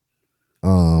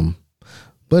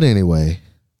 But anyway,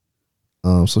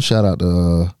 so shout out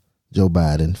to Joe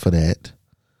Biden for that.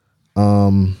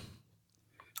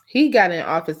 He got in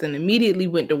office and immediately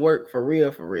went to work for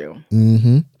real.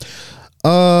 Mm-hmm.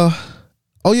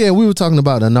 Oh yeah, we were talking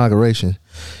about the inauguration.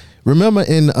 Remember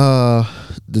in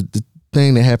the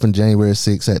thing that happened January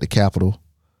 6th at the Capitol?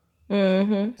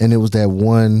 Mm-hmm. And it was that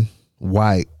one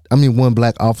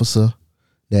black officer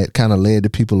that kind of led the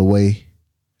people away.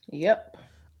 Yep.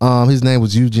 His name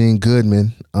was Eugene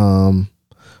Goodman.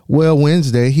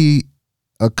 Wednesday he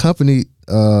accompanied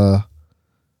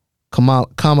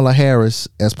Kamala Harris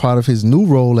as part of his new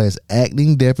role as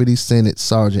acting deputy Senate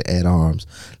Sergeant at Arms.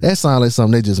 That sounds like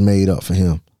something they just made up for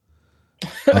him.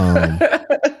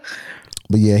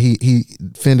 But yeah, he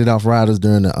fended off rioters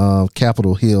during the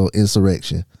Capitol Hill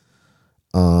insurrection.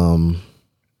 I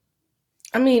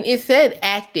mean, it said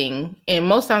acting, and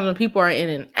most times when people are in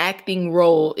an acting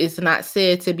role, it's not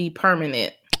said to be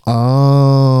permanent.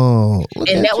 Oh,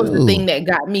 and that was the thing that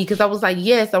got me, because I was like,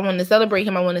 yes, I want to celebrate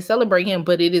him,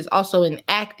 but it is also an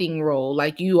acting role.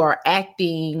 Like, you are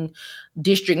acting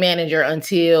district manager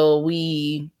until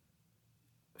we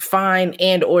find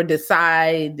and or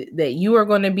decide that you are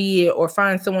going to be it, or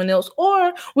find someone else,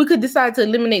 or we could decide to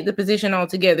eliminate the position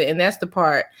altogether. And that's the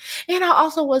part. And I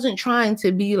also wasn't trying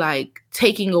to be like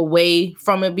taking away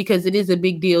from it, because it is a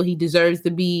big deal. He deserves to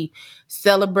be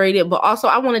celebrated, but also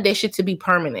I wanted that shit to be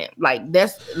permanent.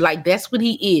 That's what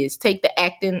he is. Take the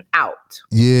acting out.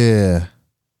 Yeah.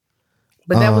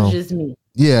 But that was just me.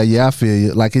 Yeah, I feel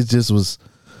you. Like, it just was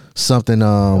something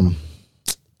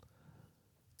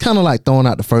kind of like throwing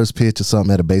out the first pitch or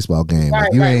something at a baseball game.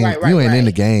 Like, you ain't in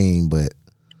the game, but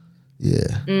yeah.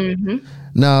 Mm-hmm.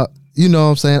 Now, you know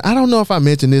what I'm saying? I don't know if I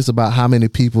mentioned this about how many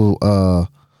people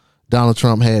Donald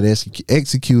Trump had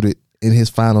executed in his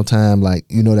final time, like,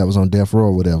 you know, that was on death row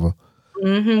or whatever.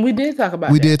 Mm-hmm. We did talk about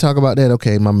that. We did talk about that.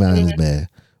 Okay, my mind is bad.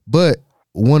 But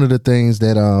one of the things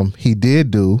that he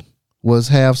did do was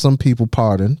have some people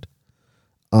pardoned.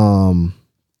 Kodak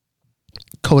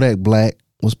Black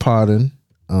was pardoned.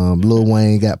 Lil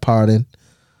Wayne got pardoned.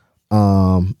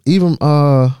 Even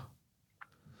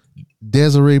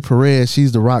Desiree Perez,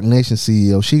 she's the Rock Nation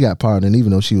CEO. She got pardoned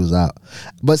even though she was out.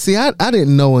 But see, I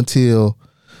didn't know until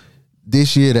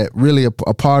this year that really a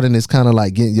pardon is kind of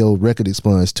like getting your record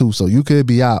expunged too. So you could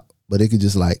be out, but it could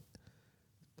just like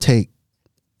take,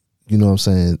 you know what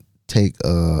I'm saying,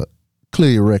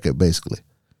 clear your record basically.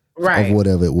 Right. Of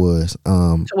whatever it was.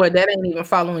 Well, that ain't even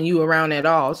following you around at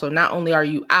all. So not only are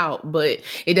you out, but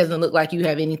it doesn't look like you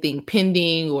have anything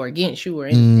pending or against you or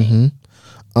anything.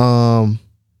 Mm-hmm.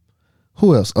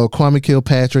 Who else? Oh, Kwame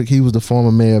Kilpatrick. He was the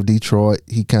former mayor of Detroit.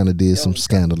 He kind of did some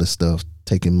scandalous stuff,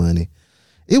 taking money.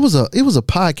 It was a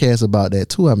podcast about that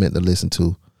too. I meant to listen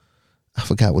to. I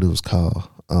forgot what it was called.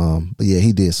 But yeah,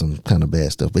 he did some kind of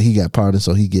bad stuff. But he got pardoned,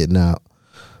 so he getting out.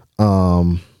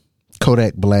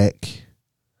 Kodak Black.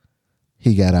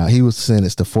 He got out. He was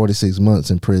sentenced to 46 months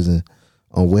in prison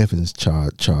on weapons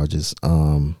charges.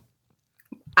 I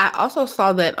also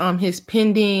saw that his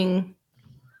pending,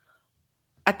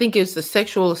 I think it's the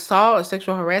sexual assault or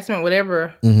sexual harassment,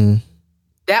 whatever. Mm-hmm.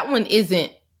 That one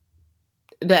hasn't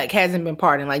been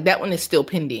pardoned. Like, that one is still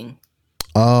pending.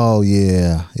 Oh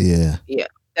yeah. Yeah,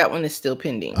 that one is still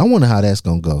pending. I wonder how that's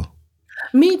gonna go.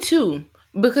 Me too,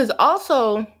 because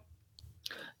also,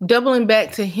 doubling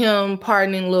back to him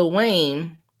pardoning Lil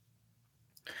Wayne,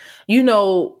 you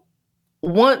know,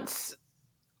 once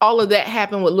all of that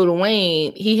happened with Lil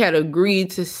Wayne, he had agreed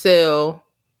to sell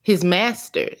his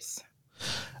masters.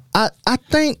 I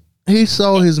think he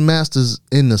sold his masters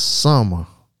in the summer.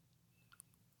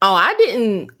 Oh, I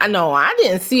didn't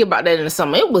see about that in the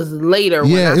summer. It was later.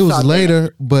 Yeah, it was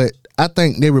later, but I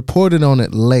think they reported on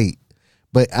it late.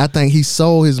 But I think he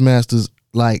sold his masters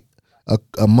like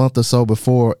a month or so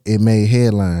before it made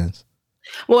headlines.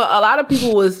 Well, a lot of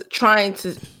people was trying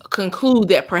to conclude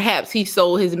that perhaps he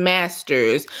sold his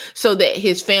masters so that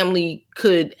his family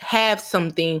could have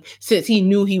something, since he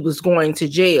knew he was going to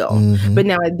jail. Mm-hmm. But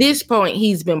now at this point,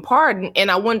 he's been pardoned, and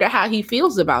I wonder how he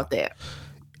feels about that.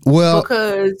 Well,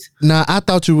 because I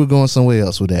thought you were going somewhere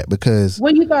else with that, because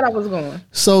where you thought I was going.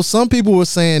 So some people were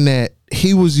saying that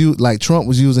Trump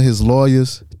was using his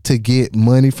lawyers to get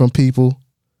money from people,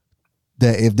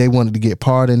 that if they wanted to get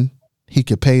pardoned, he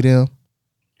could pay them.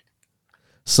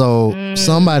 So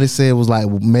somebody said it was like,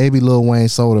 maybe Lil Wayne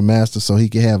sold a master so he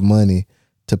could have money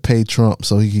to pay Trump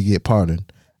so he could get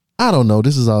pardoned. I don't know.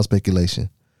 This is all speculation,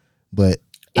 but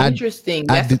interesting.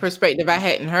 That's the perspective I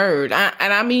hadn't heard.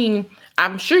 I mean,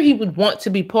 I'm sure he would want to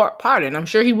be pardoned. I'm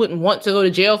sure he wouldn't want to go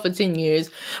to jail for 10 years.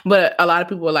 But a lot of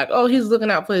people are like, oh, he's looking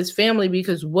out for his family,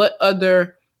 because what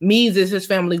other means is his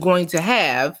family going to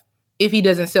have if he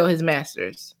doesn't sell his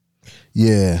masters?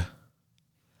 Yeah.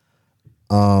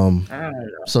 I don't know.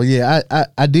 So yeah,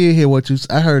 I did hear what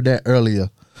I heard that earlier,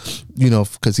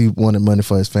 because he wanted money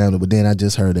for his family, but then I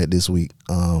just heard that this week,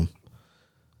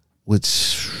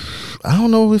 which I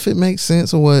don't know if it makes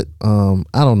sense or what.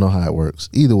 I don't know how it works.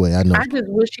 Either way, I know. I just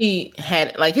wish he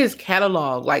had like his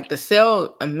catalog, like to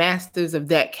sell a masters of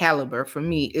that caliber for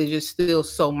me is just still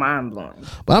so mind blowing.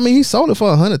 But I mean, he sold it for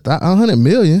 100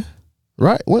 million,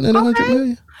 right? Wasn't it 100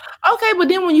 million? Okay, but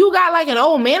then when you got like an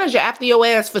old manager after your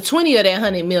ass for 20 of that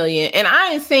 100 million, and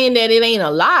I ain't saying that it ain't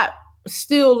a lot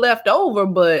still left over,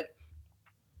 but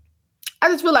I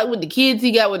just feel like with the kids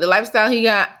he got, with the lifestyle he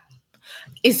got,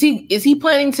 is he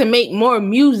planning to make more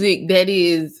music that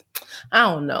is,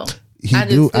 I don't know.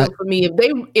 For me,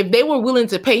 if they were willing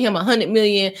to pay him 100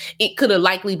 million, it could have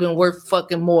likely been worth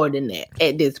fucking more than that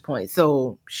at this point.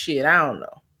 So shit, I don't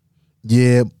know.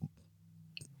 Yeah.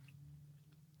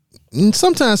 And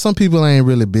sometimes some people ain't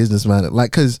really business minded,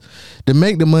 like, because to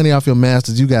make the money off your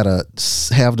masters, you gotta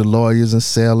have the lawyers and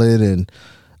sell it and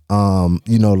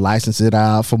license it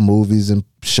out for movies and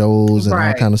shows and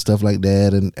all kind of stuff like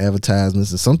that and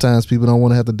advertisements. And sometimes people don't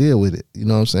want to have to deal with it. You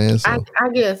know what I'm saying? So, I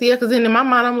guess, yeah, because in my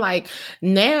mind, I'm like,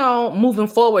 now moving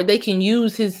forward, they can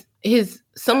use his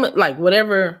some like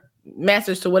whatever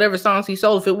masters to whatever songs he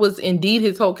sold. If it was indeed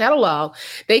his whole catalog,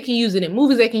 they can use it in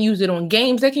movies, they can use it on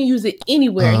games, they can use it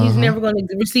anywhere. He's never going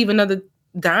to receive another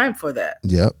dime for that.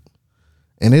 Yep.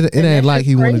 And it ain't like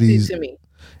he one of these.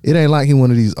 It ain't like he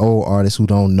one of these old artists who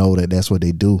don't know that that's what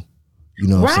they do. You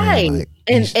know what I'm saying? Like,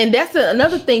 and that's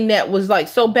another thing that was like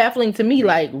so baffling to me.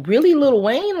 Like, really, Lil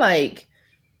Wayne? Like,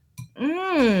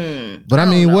 But I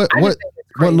mean, what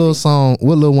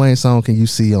Lil Wayne song can you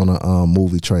see on a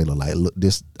movie trailer? Like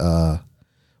this,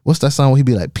 what's that song where he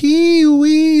be like, pee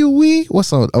wee wee? What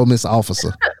song? Oh, Miss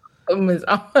Officer. Can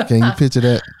you picture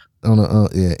that on a?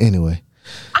 Yeah. Anyway,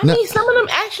 I mean, some of them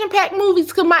action-packed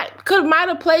movies might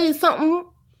have played something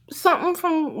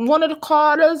from one of the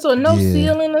Carters or No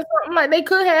Ceiling or something. Like, they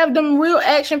could have them real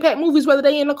action-packed movies, whether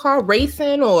they in the car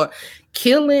racing or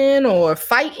killing or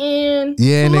fighting.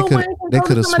 Yeah, and they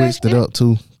could have switched it up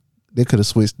too. They could have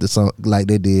switched the song like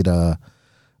they did I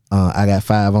Got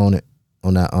 5 on it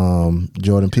on that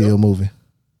Jordan Peele movie.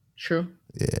 True.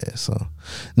 Yeah, so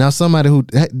now somebody who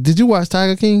did you watch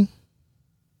Tiger King?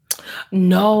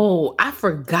 No, I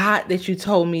forgot that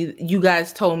you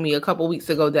guys told me a couple weeks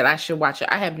ago that I should watch it.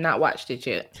 I have not watched it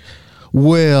yet.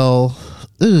 Well,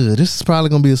 this is probably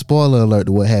gonna be a spoiler alert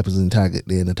to what happens in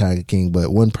the Tiger King.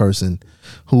 But one person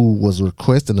who was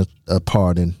requesting a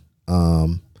pardon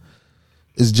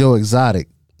is Joe Exotic.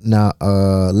 Now,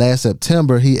 last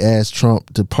September, he asked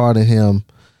Trump to pardon him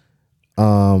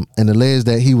and alleged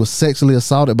that he was sexually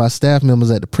assaulted by staff members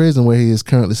at the prison where he is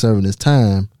currently serving his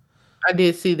time. I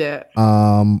did see that.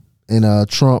 And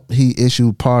Trump, he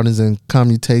issued pardons and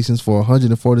commutations for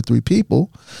 143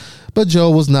 people, but Joe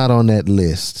was not on that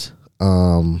list.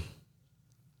 And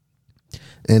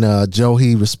Joe,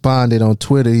 he responded on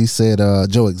Twitter. He said,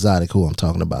 Joe Exotic, who I'm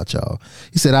talking about, y'all.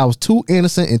 He said, I was too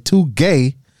innocent and too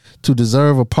gay to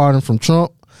deserve a pardon from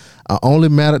Trump. I only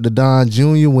mattered to Don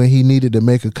Jr. when he needed to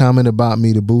make a comment about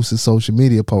me to boost his social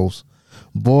media posts.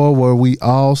 Boy, were we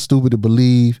all stupid to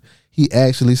believe he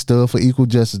actually stood for equal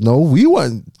justice. No, we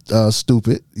wasn't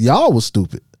stupid. Y'all was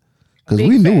stupid because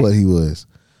we knew what he was.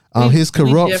 His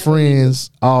corrupt friends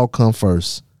all come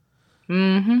first.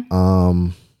 Mm-hmm.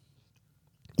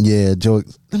 Yeah, Joe.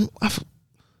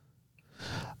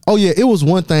 Oh yeah, it was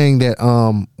one thing that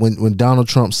when Donald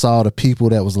Trump saw the people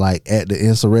that was like at the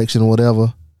insurrection or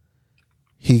whatever,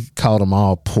 he called them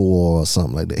all poor or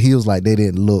something like that. He was like, they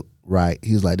didn't look right.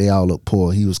 He was like, they all look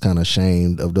poor. He was kind of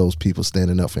ashamed of those people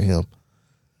standing up for him.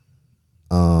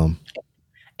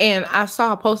 And I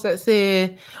saw a post that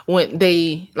said when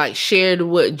they like shared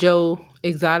what Joe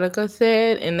Exotica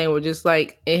said, and they were just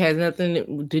like, it has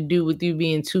nothing to do with you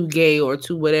being too gay or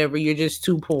too whatever. You're just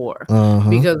too poor.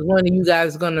 Because one of you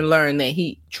guys is going to learn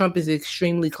that Trump is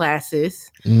extremely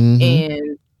classist,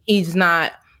 and he's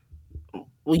not.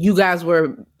 Well,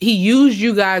 he used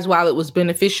you guys while it was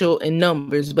beneficial in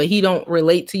numbers, but he don't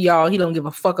relate to y'all. He don't give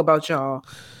a fuck about y'all.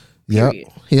 Yeah,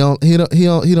 he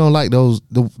don't like those.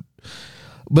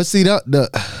 But see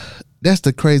that's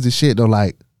the crazy shit though.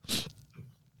 Like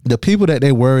the people that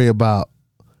they worry about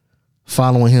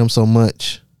following him so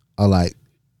much are like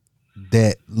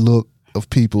that look of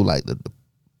people like the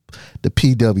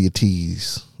PWTs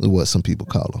is what some people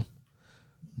call them.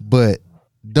 But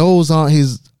those aren't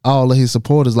all of his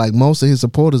supporters. Like most of his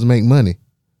supporters make money.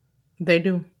 They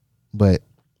do.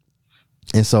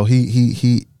 And so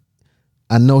he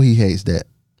I know he hates that.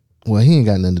 Well, he ain't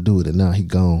got nothing to do with it now. He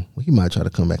gone. Well, he might try to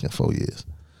come back in 4 years.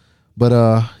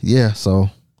 But yeah, so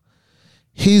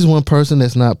he's one person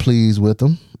that's not pleased with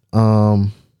him.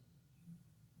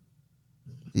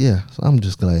 Yeah, so I'm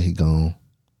just glad he gone.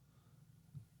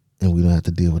 And we don't have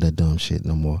to deal with that dumb shit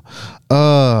no more.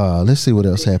 Let's see what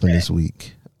else happened this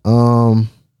week. The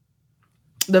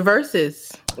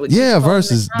Versus. Yeah,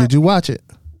 Versus. Did you watch it?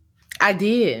 I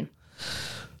did.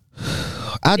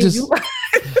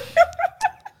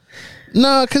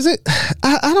 No, because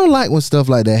I don't like when stuff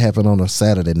like that happen on a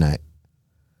Saturday night.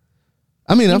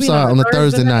 I mean, I'm sorry, on a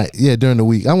Thursday night. Yeah, during the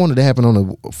week. I wanted to happen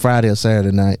on a Friday or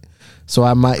Saturday night. So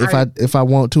I might, if I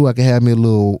want to, I can have me a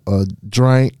little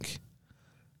drink.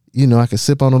 You know, I can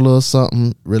sip on a little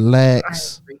something,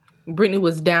 relax. Brittany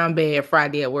was down bad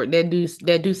Friday at work. That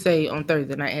do say on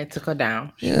Thursday night I took her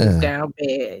down. She was down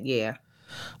bad. Yeah.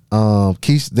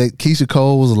 Keisha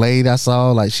Cole was late. I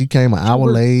saw like she came an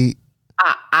hour late.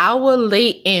 An hour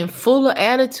late and full of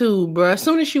attitude, bro. As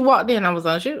soon as she walked in, I was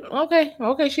like,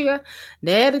 okay, she got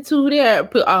the attitude there.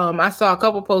 I saw a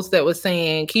couple posts that was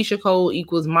saying Keisha Cole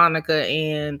equals Monica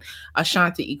and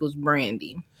Ashanti equals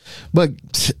Brandy. But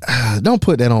don't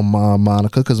put that on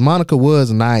Monica, because Monica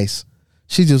was nice.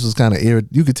 She just was kind of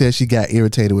you could tell she got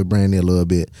irritated with Brandy a little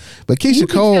bit. But Keisha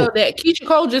Cole, that Keisha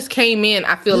Cole just came in,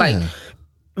 I feel like,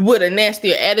 with a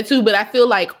nastier attitude. But I feel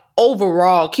like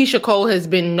overall, Keisha Cole has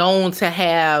been known to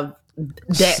have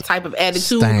that type of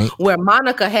attitude, where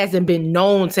Monica hasn't been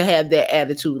known to have that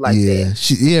attitude like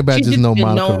that. Everybody just know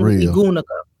Monica real. Gunica.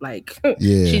 Like,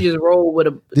 she just rolled with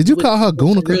a. Did you call her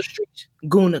Gunica?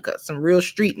 Gunica, some real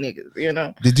street niggas, you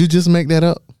know. Did you just make that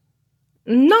up?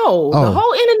 No, the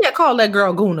whole internet called that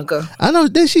girl Gunica. I know.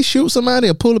 Did she shoot somebody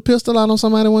or pull a pistol out on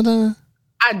somebody one time?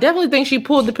 I definitely think she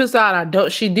pulled the pistol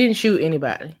out. She didn't shoot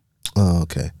anybody. Oh,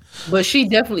 okay. But she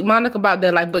definitely, Monica about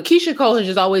that. Like, but Keisha Cole has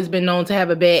just always been known to have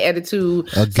a bad attitude.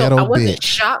 A ghetto I wasn't bitch.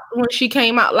 shocked when she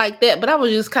came out like that, but I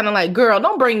was just kind of like, girl,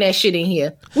 don't bring that shit in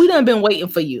here. We done been waiting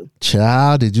for you.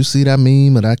 Child, did you see that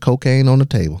meme of that cocaine on the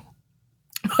table?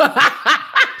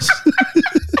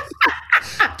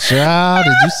 Child,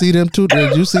 did you see them two?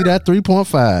 Did you see that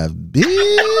 3.5?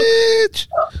 Bitch.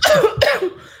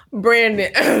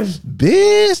 Brandon.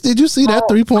 Bitch, did you see that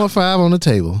 3.5 on the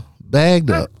table?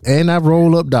 Bagged up. And that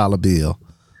roll up dollar bill.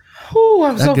 Ooh,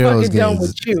 I'm so fucking done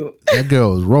with you. That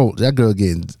girl was rolled. That girl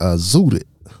getting zooted.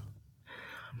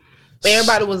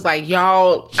 Everybody was like,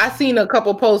 y'all, I seen a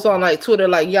couple posts on like Twitter,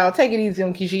 like, y'all take it easy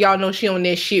on Keisha. Y'all know she on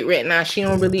that shit right now. She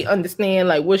don't really understand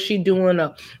like what she doing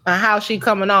or how she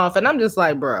coming off. And I'm just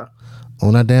like, bro.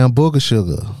 On that damn booger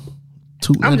sugar.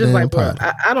 I'm just like, bro,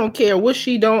 I don't care what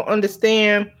she don't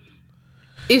understand.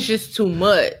 It's just too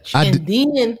much.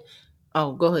 Then,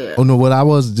 oh, go ahead. Oh, no, what I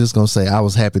was just going to say, I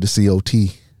was happy to see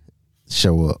OT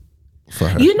show up for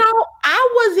her. You know,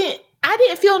 I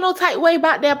didn't feel no tight way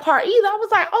about that part either. I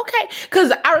was like, okay.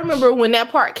 Because I remember when that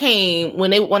part came,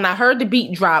 when I heard the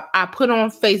beat drop, I put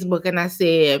on Facebook and I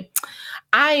said,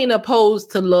 I ain't opposed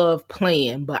to Love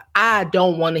playing, but I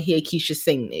don't want to hear Keisha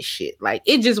sing this shit. Like,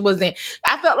 it just wasn't.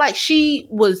 I felt like she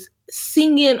was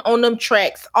singing on them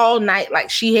tracks all night like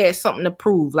she had something to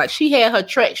prove. Like, she had her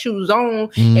track shoes on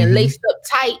and laced up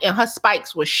tight and her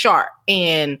spikes were sharp.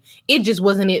 And it just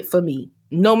wasn't it for me.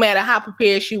 No matter how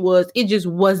prepared she was, it just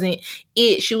wasn't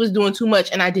it. She was doing too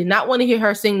much. And I did not want to hear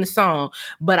her sing the song.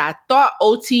 But I thought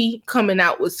OT coming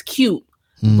out was cute.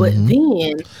 But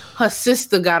then her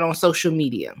sister got on social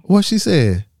media. What she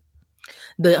said?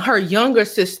 Her younger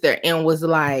sister, and was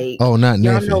like, oh, not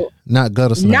Neffy. Not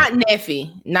Gutter Snipe.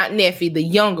 Not Neffy, the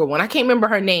younger one. I can't remember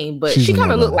her name, but she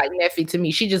kind of looked like Neffy to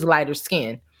me. She just lighter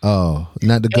skin. Oh,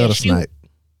 not the Gutter Snipe.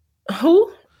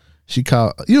 Who? She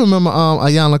called. You remember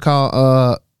Ayana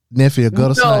called Neffy a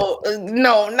Gutter Snipe?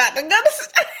 No, not the Gutter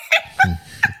Snipe.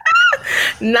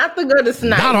 Not the Gutter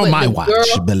Snipe. Not on my watch,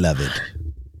 beloved.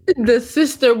 The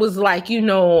sister was like, you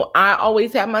know, I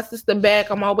always have my sister back.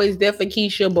 I'm always there for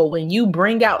Keisha. But when you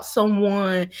bring out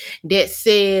someone that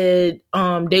said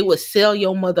they would sell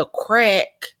your mother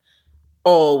crack,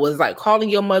 or was like calling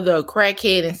your mother a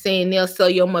crackhead and saying they'll sell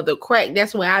your mother crack,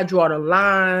 that's where I draw the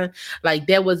line. Like,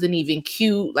 that wasn't even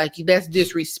cute. Like, that's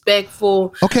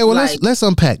disrespectful. Okay, well, let's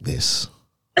unpack this.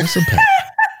 Let's unpack.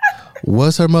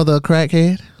 Was her mother a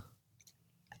crackhead?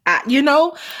 You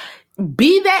know,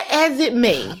 be that as it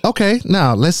may. Okay,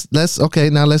 now let's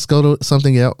go to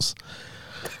something else.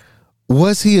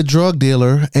 Was he a drug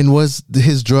dealer, and was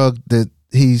his drug that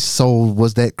he sold,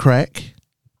 was that crack?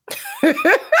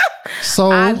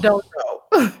 So I don't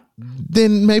know.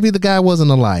 Then maybe the guy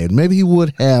wasn't a liar. Maybe he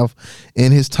would have,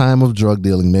 in his time of drug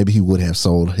dealing, maybe he would have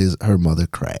sold her mother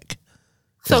crack.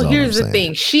 So here's the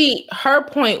thing. Her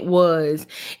point was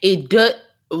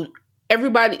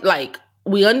everybody, like,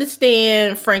 we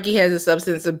understand Frankie has a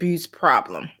substance abuse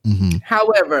problem. Mm-hmm.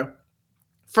 However,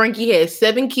 Frankie has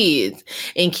 7 kids,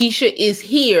 and Keisha is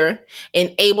here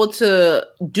and able to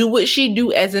do what she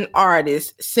do as an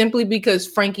artist simply because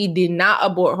Frankie did not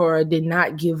abort her or did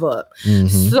not give up.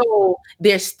 Mm-hmm. So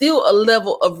there's still a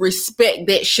level of respect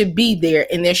that should be there,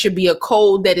 and there should be a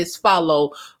code that is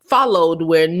followed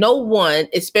where no one,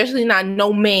 especially not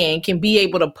no man, can be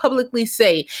able to publicly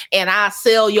say, and I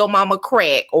sell your mama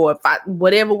crack, or if I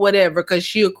whatever, because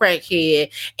she a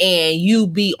crackhead, and you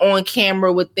be on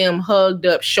camera with them hugged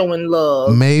up showing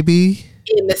love. Maybe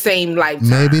in the same lifetime.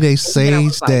 Maybe they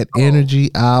saged that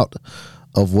energy out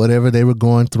of whatever they were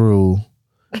going through.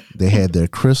 They had their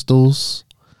crystals.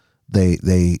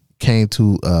 They came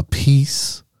to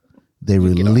peace. They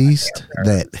released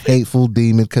that hateful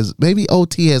demon, because maybe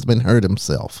OT has been hurt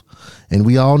himself. And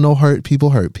we all know hurt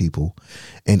people.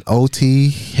 And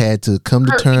OT had to come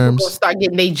to terms. Start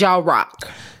getting their jaw rocked.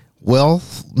 Well,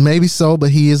 maybe so, but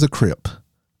he is a Crip.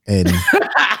 And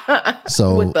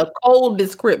so. With the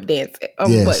coldest Crip dance.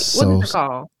 Yes, what is it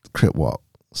called? Crip walk.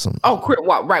 Crip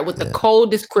walk, right, with the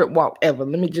coldest Crip walk ever.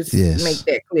 Let me just make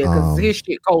that clear, because his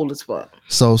shit cold as fuck.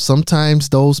 So sometimes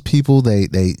those people, they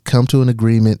come to an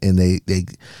agreement and they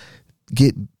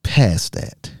get past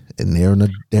that, and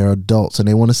they're adults, and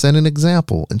they want to set an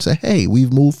example and say, hey,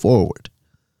 we've moved forward,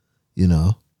 you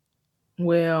know.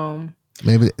 Well,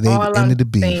 maybe they ended the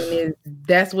beef. Is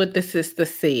that's what the sister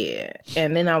said,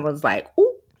 and then I was like,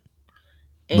 ooh.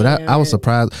 But I was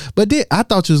surprised. But I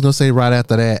thought you was gonna say right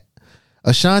after that,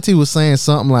 Ashanti was saying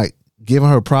something like giving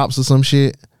her props or some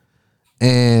shit,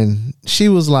 and she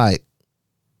was like,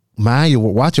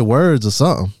 watch your words or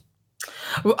something.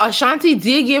 Ashanti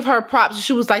did give her props.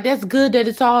 She was like, that's good that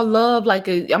it's all love. Like,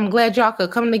 I'm glad y'all could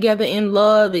come together in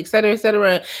love, et cetera, et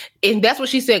cetera. And that's what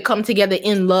she said, come together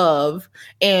in love.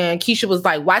 And Keisha was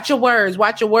like, watch your words.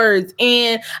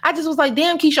 And I just was like,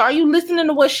 damn, Keisha, are you listening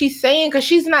to what she's saying? Because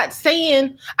she's not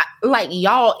saying like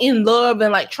y'all in love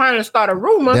and like trying to start a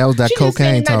rumor. That was that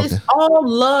cocaine talking. That it's all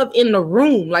love in the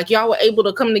room. Like y'all were able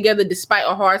to come together despite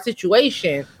a hard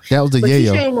situation. That was the but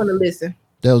yayo. She didn't want to listen.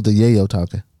 That was the yayo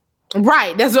talking.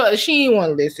 Right, that's what she didn't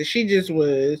want to listen. She just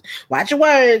was watch your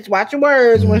words.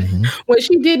 Mm-hmm. When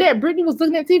she did that, Brittany was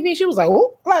looking at TV and she was like,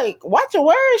 "Oh, like watch your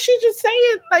words." She just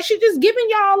saying, like, she just giving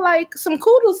y'all like some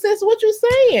kudos, sis. What you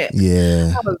saying?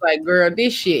 Yeah, I was like, girl,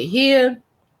 this shit here.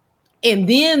 And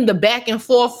then the back and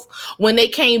forth when they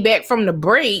came back from the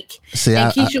break,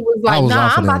 and Keisha was like,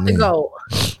 "Nah, I'm about to go."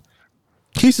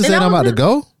 Keisha said, "I'm about to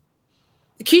go."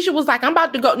 Keisha was like, I'm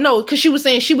about to go. No, because she was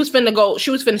saying she was finna go. She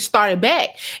was finna start it back.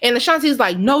 And Ashanti's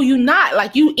like, no, you not.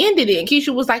 Like, you ended it. And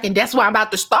Keisha was like, and that's why I'm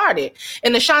about to start it.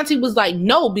 And Ashanti was like,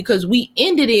 no, because we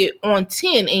ended it on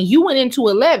 10 and you went into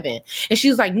 11. And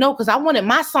she's like, no, because I wanted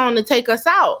my song to take us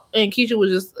out. And Keisha was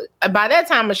just, by that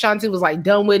time, Ashanti was like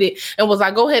done with it and was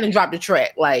like, go ahead and drop the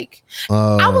track. Like,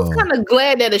 I was kind of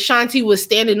glad that Ashanti was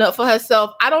standing up for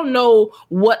herself. I don't know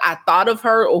what I thought of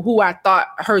her or who I thought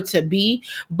her to be,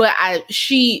 but I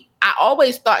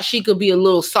always thought she could be a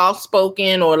little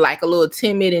soft-spoken or like a little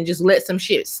timid and just let some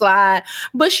shit slide.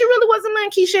 But she really wasn't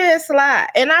letting Keisha slide.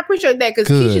 And I appreciate that because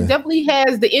Keisha definitely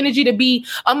has the energy to be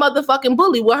a motherfucking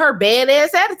bully with her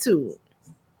badass attitude.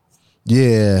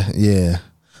 Yeah.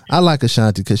 I like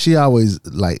Ashanti because she always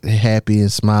like happy and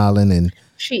smiling, and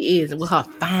she is with her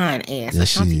fine ass. Yeah,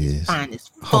 Ashanti she is fine as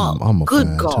fuck. I'm a good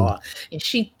fine God. too. And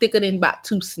she thicker than about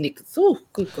 2 Snickers. Ooh,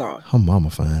 good God. Her mama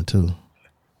fine too.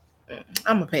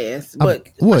 I'm a pass. But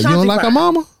what, Ashanti you don't like fine. her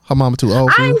mama? Her mama too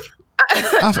old for you?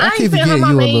 I keep forgetting you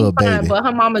a little baby. But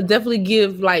her mama definitely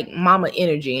give like mama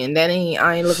energy, and I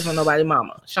ain't looking for nobody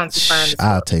mama. Ashanti fine as fuck.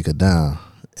 I'll take her down.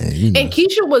 And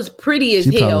Keisha was pretty as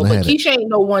hell, but Keisha ain't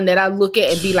no one that I look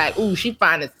at and be like, ooh, she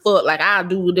fine as fuck. Like I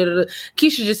do.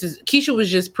 Keisha was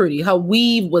just pretty. Her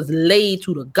weave was laid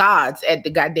to the gods at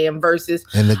the goddamn verses.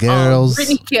 And the girls.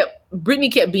 Brittany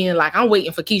kept being like, I'm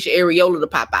waiting for Keisha Areola to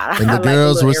pop out. And the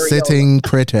girls were Areola. sitting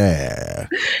pretty.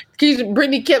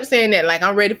 Brittany kept saying that, like,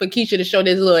 I'm ready for Keisha to show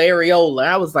this little areola.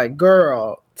 I was like,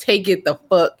 girl, take it the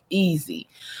fuck easy.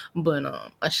 But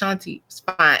Ashanti was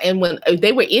fine. And when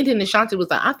they were ending, Ashanti was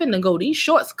like, I'm finna go these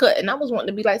shorts cut. And I was wanting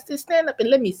to be like, stand up and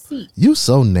let me see. You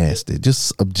so nasty.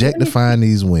 Just objectifying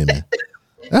these women.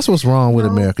 That's what's wrong with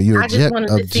America. You're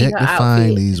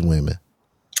objectifying these women.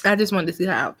 I just wanted to see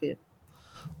her outfit.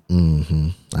 Mm-hmm.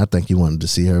 I think you wanted to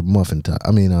see her muffin top.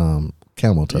 I mean,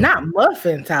 camel toe. Not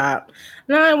muffin top.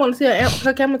 No, I didn't want to see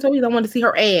her camel toe either. I wanted to see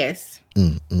her ass.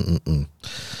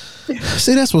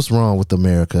 See, that's what's wrong with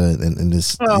America and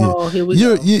this. Oh, here we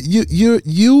go.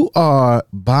 You are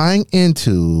buying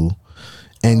into,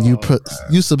 and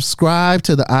you subscribe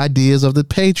to the ideas of the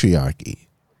patriarchy,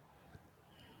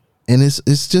 and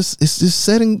it's just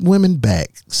setting women back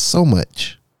so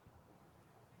much.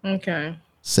 Okay.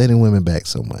 Setting women back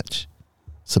so much,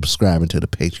 subscribing to the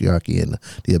patriarchy and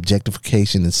the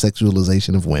objectification and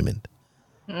sexualization of women.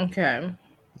 Okay.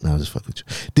 No, I'll just fuck with you.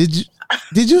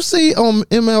 Did you see on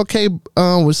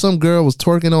MLK where some girl was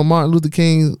twerking on Martin Luther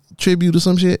King tribute or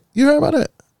some shit? You heard about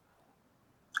that?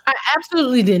 I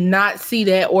absolutely did not see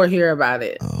that or hear about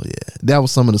it. Oh yeah, that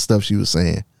was some of the stuff she was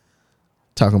saying,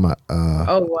 talking about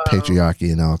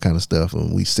patriarchy and all kind of stuff,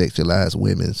 and we sexualize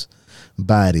women's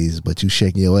bodies, but you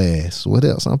shaking your ass. What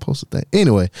else I'm supposed to think?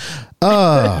 Anyway,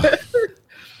 but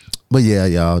yeah,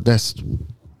 y'all. That's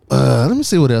let me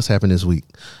see what else happened this week.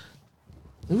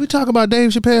 Did we talk about Dave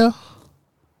Chappelle?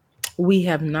 We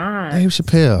have not. Dave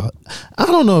Chappelle. I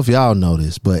don't know if y'all know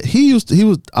this, but he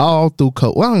was all through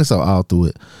well, I don't say all through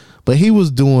it, but he was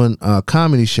doing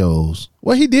comedy shows.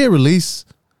 Well, he released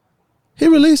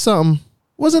something.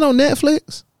 Was it on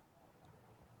Netflix?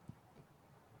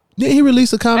 Did he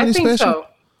release a comedy special so.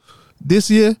 This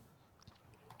year?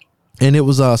 And it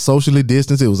was socially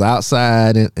distanced. It was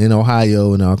outside in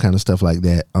Ohio and all kind of stuff like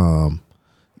that.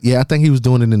 Yeah, I think he was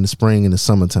doing it in the spring and the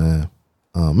summertime.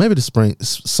 Maybe the spring,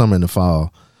 summer, and the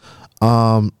fall.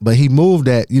 But he moved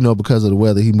that, because of the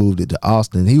weather, he moved it to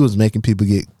Austin. He was making people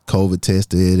get COVID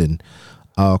tested and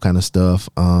all kind of stuff.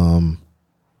 And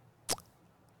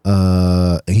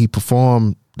he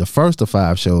performed the first of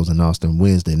 5 shows in Austin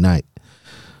Wednesday night.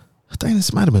 I think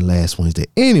this might have been last Wednesday.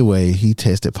 Anyway, he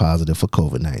tested positive for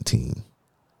COVID-19.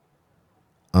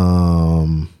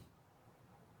 And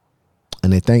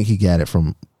they think he got it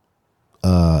from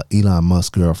Elon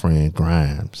Musk's girlfriend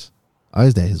Grimes. Or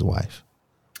is that his wife?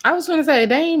 I was gonna say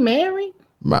they ain't married.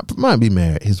 Might be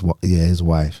married. His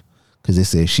wife, because they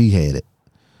said she had it.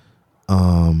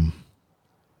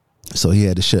 So he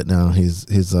had to shut down his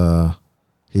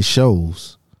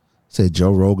shows. Said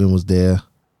Joe Rogan was there.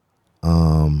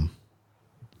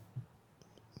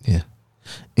 Yeah.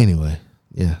 Anyway,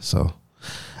 yeah. So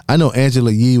I know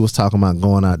Angela Yee was talking about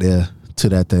going out there to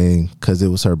that thing because it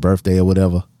was her birthday or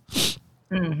whatever.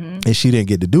 Mm-hmm. And she didn't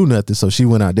get to do nothing, so she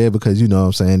went out there because you know what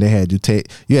I'm saying, they had you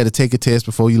had to take a test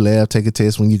before you left, take a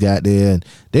test when you got there, and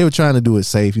they were trying to do it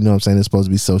safe, you know what I'm saying, it's supposed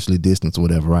to be socially distanced or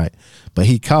whatever, right? But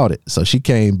he caught it, so she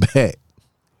came back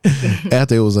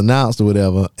after it was announced or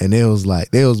whatever, and it was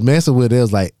like they was messing with it. It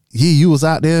was like, yeah, you was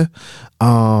out there,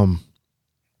 and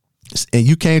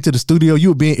you came to the studio, you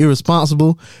were being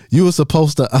irresponsible, you were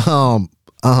supposed to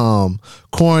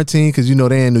quarantine because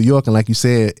they're in New York, and like you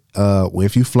said,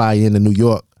 if you fly into New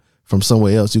York from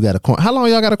somewhere else, you got to how long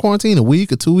y'all got to quarantine? A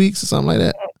week or 2 weeks or something like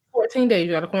that? 14 days.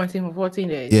 You got to quarantine for 14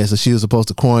 days. Yeah, so she was supposed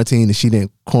to quarantine and she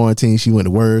didn't quarantine. She went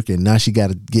to work and now she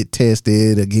got to get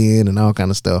tested again and all kind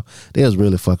of stuff. They was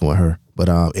really fucking with her. But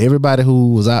everybody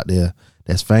who was out there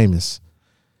that's famous,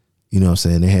 you know what I'm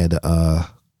saying, they had to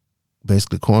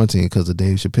basically quarantine because of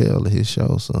Dave Chappelle and his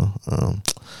show. So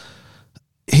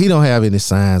he don't have any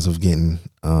signs of getting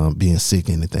being sick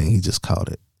or anything. He just caught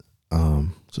it.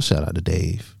 So shout out to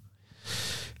Dave.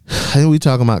 And we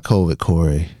talking about COVID,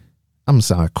 Corey. I'm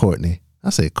sorry, Courtney. I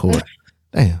said Court.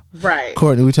 Damn. Right.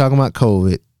 Courtney, we talking about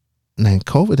COVID. Man,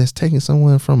 COVID has taken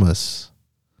someone from us.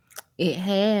 It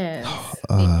has.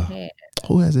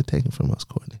 Who has it taken from us,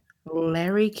 Courtney?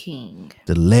 Larry King.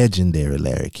 The legendary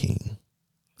Larry King.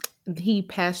 He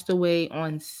passed away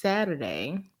on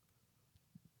Saturday.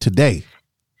 Today.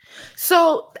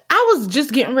 So I was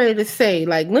just getting ready to say,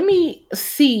 let me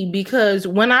see, because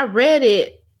when I read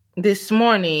it this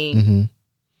morning, mm-hmm.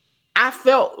 I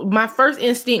felt my first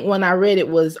instinct when I read it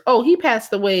was, oh, he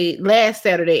passed away last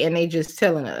Saturday and they just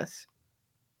telling us.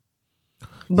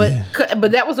 But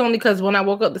but that was only because when I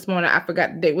woke up this morning, I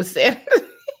forgot the date was Saturday.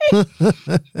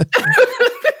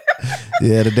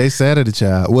 Yeah, the day Saturday,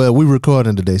 child. Well, we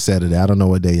recording the day Saturday. I don't know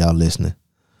what day y'all listening.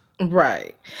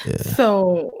 Right. Yeah.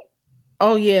 So,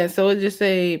 so it just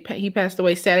say he passed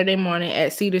away Saturday morning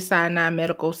at Cedars-Sinai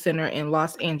Medical Center in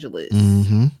Los Angeles.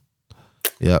 Mm-hmm.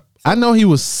 Yep. I know he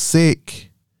was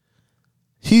sick.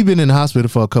 He'd been in the hospital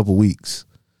for a couple weeks.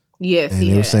 Yes, and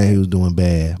they were saying he was doing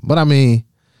bad. But I mean,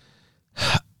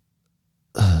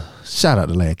 shout out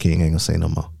to Larry King. I ain't gonna say no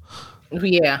more.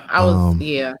 Yeah, I was.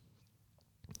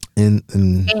 And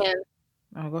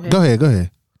go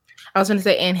ahead. I was gonna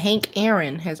say, and Hank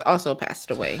Aaron has also passed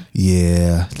away.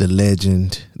 Yeah, the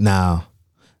legend. Now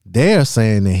they're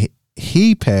saying that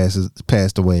he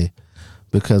passed away,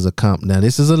 because of Now,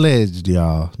 this is alleged,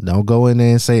 y'all. Don't go in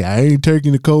there and say, I ain't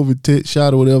taking the COVID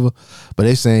shot or whatever. But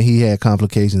they saying he had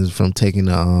complications from taking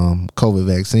the COVID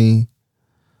vaccine.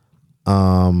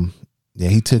 Yeah,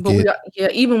 he took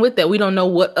it. Even with that, we don't know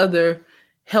what other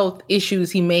health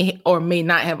issues he may or may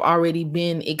not have already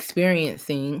been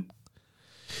experiencing.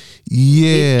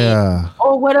 Yeah.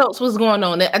 Or what else was going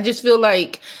on? I just feel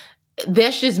like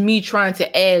that's just me trying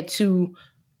to add to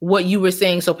what you were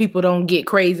saying so people don't get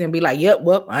crazy and be like, yep,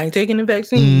 well, I ain't taking the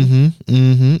vaccine.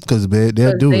 Because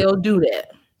they'll do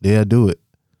that. They'll do it.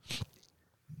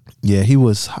 Yeah, he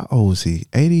was, how old was he?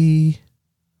 83?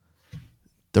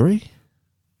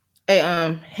 Hey,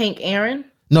 Hank Aaron?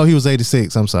 No, he was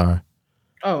 86. I'm sorry.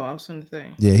 Oh, I was going to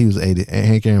say. Yeah, he was 80.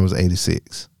 Hank Aaron was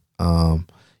 86.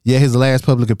 Yeah, his last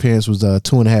public appearance was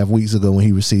 2.5 weeks ago when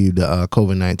he received the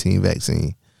COVID-19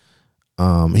 vaccine.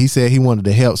 He said he wanted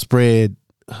to help spread.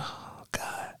 Oh,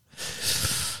 God.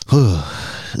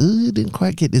 Didn't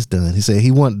quite get this done. He said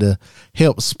he wanted to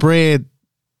help spread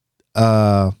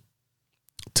to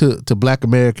Black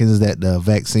Americans that the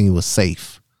vaccine was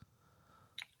safe.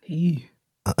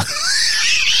 All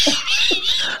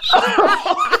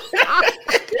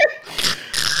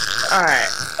right.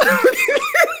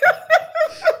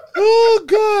 Oh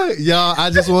God, y'all!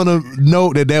 I just want to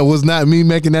note that was not me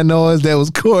making that noise. That was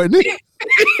Courtney.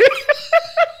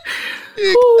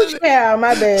 Oh yeah,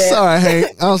 my bad. Sorry, Hank.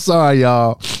 I'm sorry,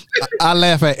 y'all. I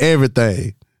laugh at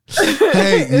everything.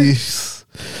 Hank,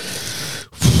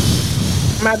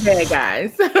 my bad,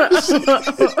 guys.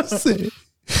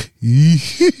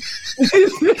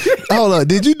 Hold on.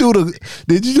 Did you do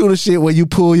the shit where you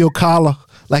pull your collar?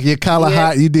 Like your collar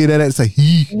hot, you did that and say,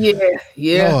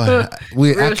 yeah. Lord,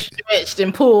 real stretched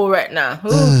and pulled right now.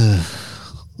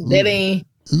 That ain't.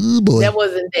 That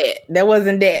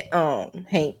wasn't that.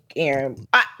 Hank Aaron.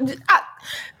 I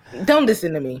don't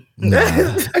listen to me. Nah.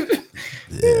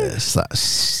 Yeah.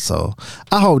 So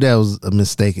I hope that was a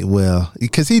mistake. Well,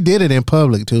 because he did it in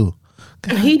public too.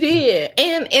 He did.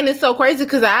 And it's so crazy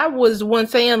because I was one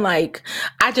saying, like,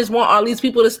 I just want all these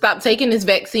people to stop taking this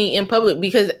vaccine in public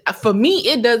because for me,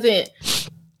 it doesn't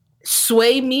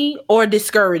sway me or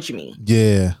discourage me.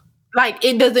 Yeah. Like,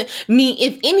 it doesn't mean,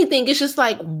 if anything, it's just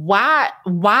like, why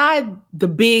the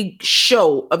big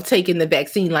show of taking the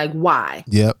vaccine? Like, why?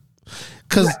 Yep.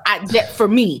 Because that for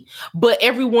me, but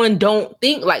everyone don't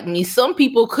think like me. Some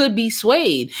people could be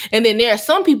swayed, and then there are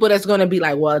some people that's going to be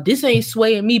like, well, this ain't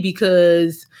swaying me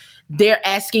because they're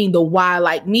asking the why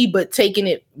like me, but taking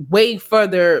it way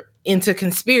further into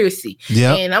conspiracy.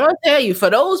 Yeah. And I'm gonna tell you, for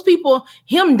those people,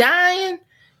 him dying,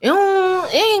 it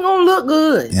ain't gonna look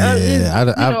good. Yeah,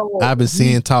 I've been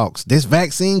seeing talks. This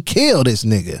vaccine killed this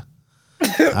nigga.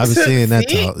 I've been seeing that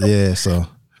talk. Yeah, so.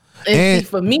 And see,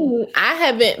 for me,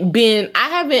 I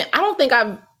don't think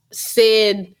I've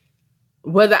said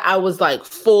whether I was like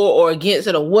for or against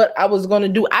it or what I was going to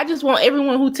do. I just want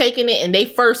everyone who taking it and they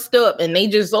first up and they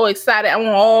just so excited. I want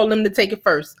all of them to take it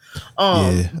first.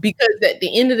 Because at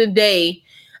the end of the day,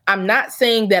 I'm not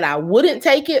saying that I wouldn't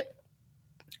take it.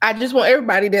 I just want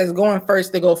everybody that's going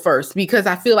first to go first because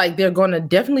I feel like they're going to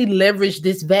definitely leverage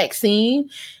this vaccine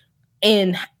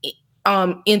and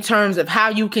in terms of how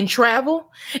you can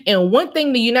travel. And one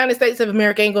thing the United States of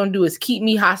America ain't gonna do is keep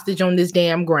me hostage on this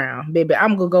damn ground, baby.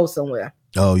 I'm gonna go somewhere.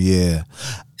 Oh yeah.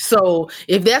 So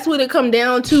if that's what it come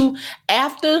down to,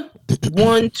 after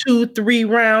 1, 2, 3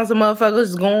 rounds of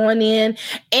motherfuckers going in,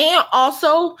 and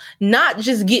also not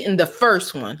just getting the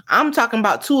first one. I'm talking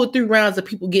about 2 or 3 rounds of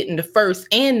people getting the first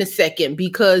and the second,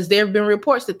 because there have been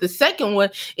reports that the second one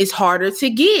is harder to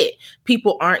get.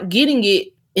 People aren't getting it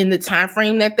in the time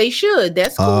frame that they should.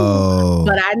 That's cool.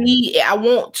 But I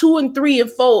want 2 and 3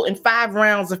 and 4 and 5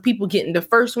 rounds of people getting the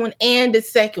first one and the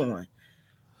second one,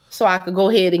 so I could go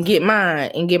ahead and get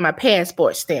mine and get my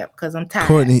passport stamp because I'm tired.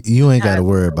 Courtney, you ain't got to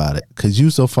worry about it because you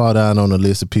so far down on the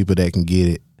list of people that can get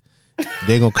it.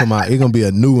 They're gonna come out. It's gonna be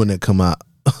a new one that come out.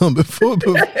 before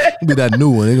be that new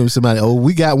one. They're gonna be somebody. Oh,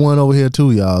 we got one over here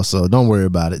too, y'all. So don't worry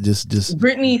about it. Just.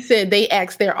 Brittany said they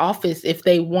asked their office if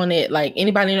they wanted, like,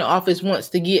 anybody in the office wants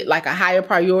to get like a higher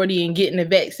priority in getting the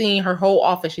vaccine. Her whole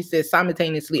office, she said,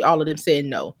 simultaneously, all of them said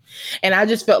no. And I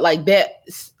just felt like that,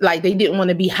 like they didn't want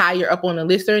to be higher up on the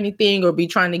list or anything, or be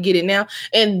trying to get it now.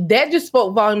 And that just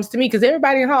spoke volumes to me because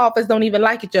everybody in her office don't even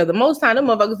like each other. Most time, them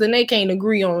motherfuckers and they can't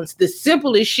agree on the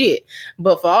simplest shit.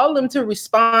 But for all of them to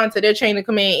respond to their chain of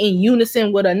command in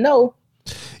unison with a no.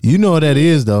 You know what that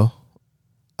is, though?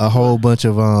 A whole bunch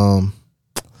of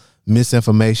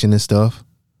misinformation and stuff.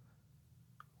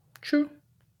 True.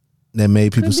 That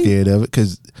made people scared of it.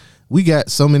 Because we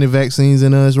got so many vaccines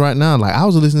in us right now. Like I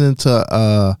was listening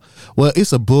to well,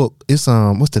 it's a book. It's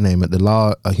what's the name of it? The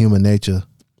Law of Human Nature.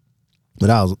 But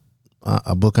I was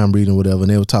a book I'm reading, whatever, and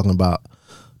they were talking about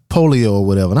polio or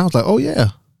whatever, and I was like, oh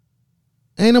yeah,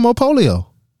 ain't no more polio.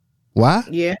 Why?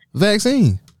 Yeah,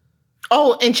 vaccine.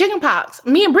 Oh, and chickenpox.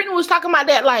 Me and Brittany was talking about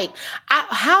that. Like,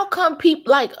 how come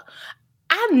people like?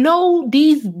 I know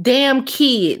these damn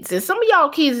kids, and some of y'all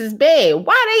kids is bad.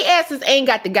 Why they asses ain't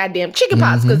got the goddamn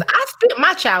chickenpox? Because I spent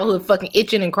my childhood fucking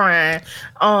itching and crying.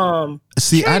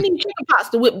 See, I need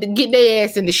chickenpox to get their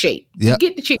ass into shape. Yep.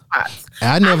 Get the chickenpox.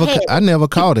 I never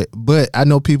caught it, but I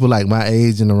know people like my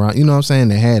age and around. You know what I'm saying?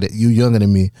 They had it. You younger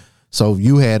than me, so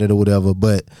you had it or whatever.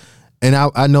 But and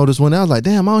I noticed when I was like,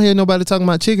 damn, I don't hear nobody talking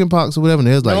about chickenpox or whatever. And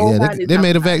they was like, they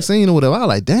made a vaccine or whatever. I was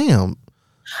like, damn.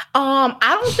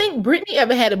 I don't think Brittany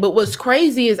ever had it, but what's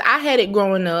crazy is I had it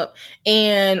growing up,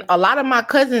 and a lot of my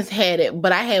cousins had it.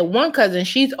 But I had one cousin;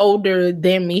 she's older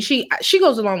than me. She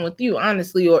goes along with you,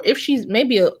 honestly, or if she's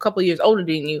maybe a couple years older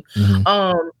than you.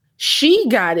 She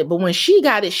got it, but when she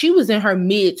got it, she was in her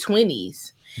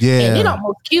mid-20s. Yeah, and it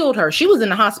almost killed her. She was in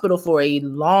the hospital for a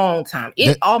long time.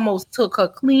 It almost took her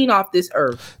clean off this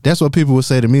earth. That's what people would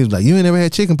say to me. Like, you ain't never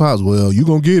had chickenpox. Well, you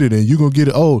gonna get it, and you gonna get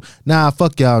it. Oh, nah,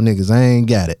 fuck y'all niggas. I ain't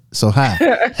got it. So hi,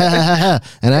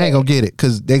 and I ain't gonna get it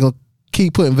because they gonna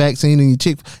keep putting vaccine in your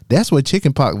chick. That's where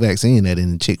chickenpox vaccine at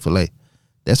in the Chick-fil-A.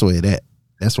 That's where it at.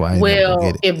 That's why.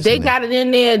 If they got it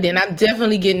in there, then I'm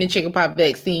definitely getting the chickenpox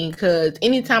vaccine. Because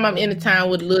anytime I'm in a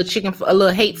town with a little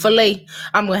hate fillet,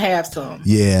 I'm gonna have some.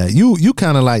 Yeah, you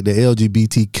kind of like the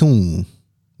LGBTQ.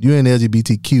 You ain't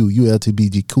LGBTQ. You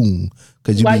LGBTQ.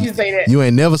 Because why you say that? You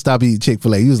ain't never stop eating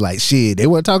Chick-fil-A. You was like, shit. They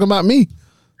weren't talking about me.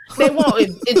 They won't.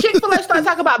 If Chick-fil-A start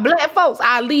talking about black folks,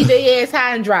 I'll leave their ass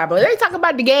high and dry. But they talk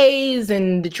about the gays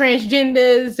and the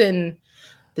transgenders and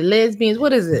the lesbians.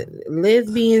 What is it?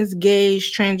 Lesbians,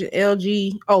 gays,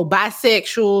 bisexuals,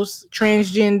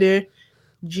 transgender,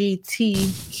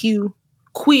 GTQ,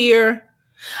 queer,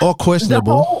 or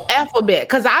questionable. The whole alphabet.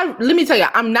 Because let me tell you,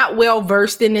 I'm not well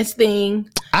versed in this thing.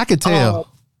 I could tell.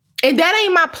 And that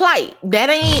ain't my plight. That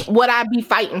ain't what I be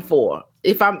fighting for.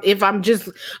 If I'm just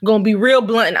gonna be real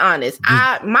blunt and honest,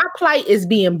 my plight is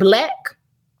being black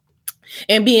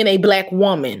and being a black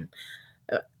woman.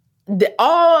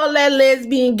 All that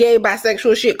lesbian, gay,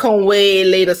 bisexual shit come way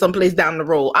later, someplace down the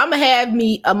road. I'ma have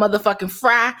me a motherfucking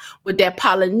fry with that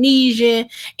Polynesian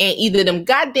and either them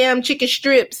goddamn chicken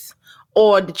strips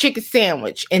or the chicken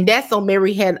sandwich, and that's so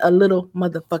Mary had a little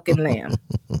motherfucking lamb.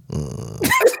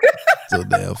 So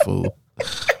damn fool.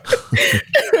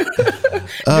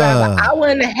 Drive an hour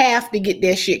and a half to get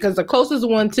that shit because the closest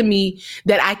one to me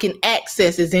that I can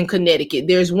access is in Connecticut.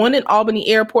 There's one in Albany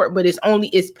Airport, but it's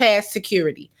past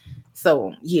security.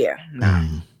 So yeah, nah.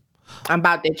 I'm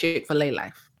about that Chick-fil-A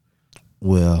life.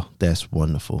 Well, that's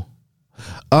wonderful.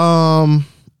 And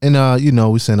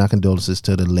we send our condolences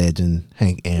to the legend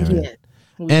Hank Aaron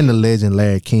and the legend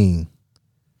Larry King.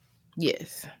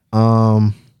 Yes.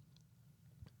 What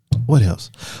else?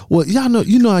 Well, y'all know,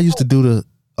 I used to do the.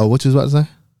 Oh, what you was about to say?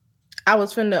 I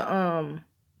was finna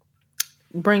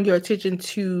bring your attention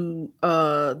to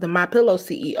the MyPillow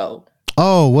CEO.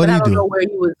 Oh, what do you do? I don't know where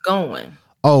you was going.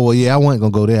 Oh, well, yeah, I wasn't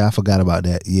gonna go there. I forgot about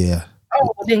that. Yeah.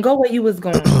 Oh, then go where you was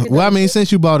going. Well, I mean,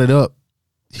 since you brought it up,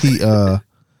 he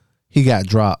got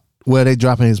dropped. Well, they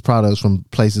dropping his products from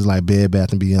places like Bed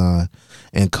Bath & Beyond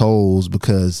and Kohl's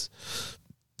because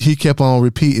he kept on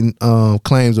repeating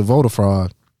claims of voter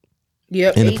fraud.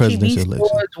 Yep, in the presidential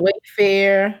election.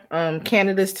 Wayfair,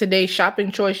 Canada's Today, Shopping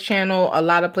Choice Channel, a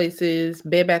lot of places,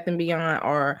 Bed Bath & Beyond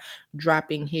are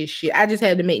dropping his shit. I just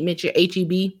had to make mention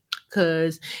HEB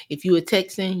because if you were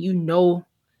texting, you know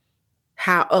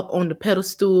how up on the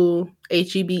pedestal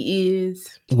HEB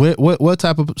is. What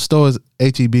type of store is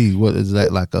HEB? What is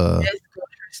that, like a best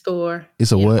grocery store?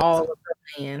 It's a what? All of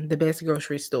the land, the best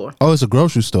grocery store. Oh, it's a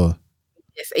grocery store.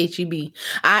 It's HEB.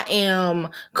 I am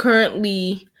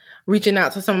currently reaching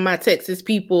out to some of my Texas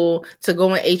people to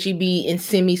go in HEB and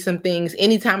send me some things.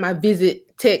 Anytime I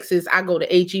visit Texas, I go to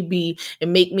HEB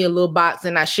and make me a little box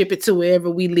and I ship it to wherever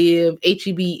we live.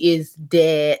 HEB is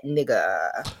dead,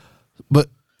 nigga. But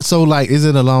so, like, is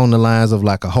it along the lines of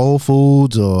like a Whole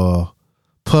Foods or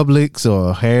Publix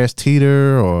or Harris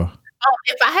Teeter or?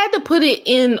 If I had to put it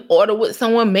in order with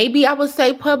someone, maybe I would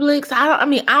say Publix. I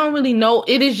don't really know.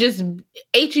 It is just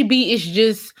HEB is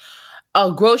just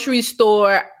a grocery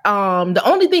store. The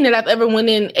only thing that I've ever went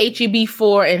in HEB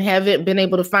for and haven't been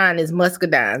able to find is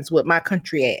muscadines with my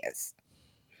country ass.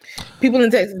 People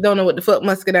in Texas don't know what the fuck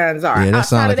muscadines are. Yeah, that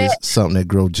sounds like it's something that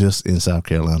grow just in South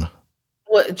Carolina.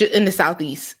 Well, in the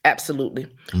Southeast, absolutely.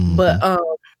 Mm-hmm. But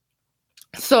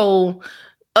So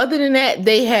other than that,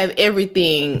 they have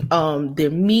everything. Their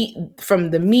meat,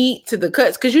 from the meat to the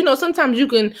cuts. Because sometimes you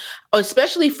can,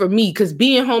 especially for me, because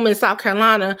being home in South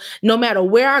Carolina, no matter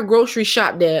where I grocery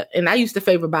shopped at, and I used to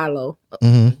favor buy low.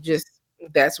 Just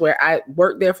that's where I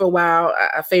worked there for a while.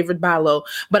 I favored buy low,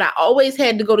 but I always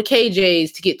had to go to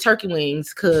KJ's to get turkey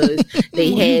wings because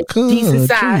they had decent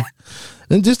size.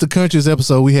 And just the country's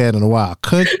episode we had in a while.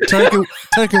 Turkey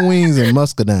wings and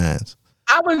muscadines.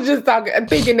 I was just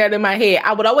thinking that in my head.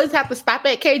 I would always have to stop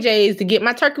at KJ's to get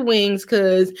my turkey wings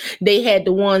because they had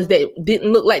the ones that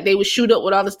didn't look like they would shoot up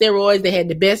with all the steroids. They had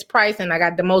the best price, and I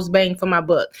got the most bang for my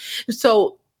buck.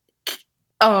 So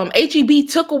HEB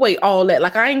took away all that.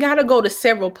 Like, I ain't gotta go to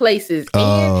several places,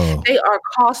 and they are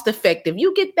cost effective.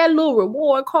 You get that little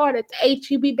reward card at the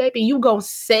HEB, baby, you gonna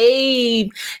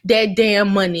save that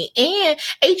damn money. And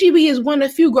HEB is one of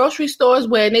the few grocery stores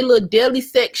where in they little deli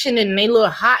section and they little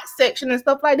hot section and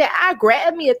stuff like that, I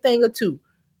grab me a thing or two.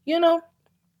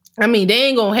 I mean, they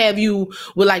ain't gonna have you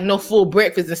with like no full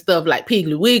breakfast and stuff like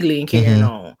Piggly Wiggly and carrying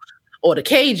on, or the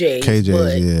KJ's,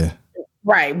 yeah.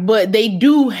 Right, but they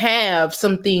do have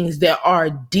some things that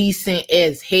are decent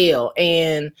as hell,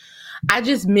 and I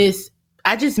just miss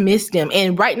them.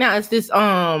 And right now it's this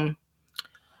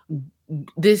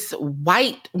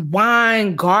white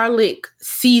wine garlic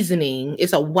seasoning.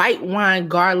 It's a white wine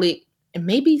garlic and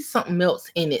maybe something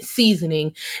else in it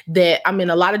seasoning that I'm in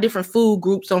a lot of different food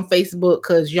groups on Facebook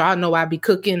because y'all know I be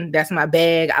cooking. That's my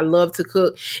bag. I love to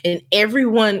cook, and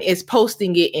everyone is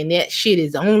posting it, and that shit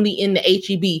is only in the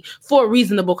HEB for a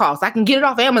reasonable cost. I can get it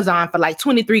off Amazon for like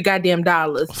 $23 goddamn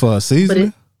dollars for a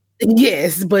seasoning.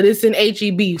 Yes, but it's in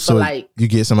HEB so for like you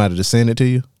get somebody to send it to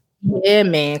you. Yeah,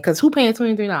 man. Because who paying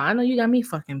 $23? I know you got me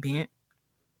fucking bent.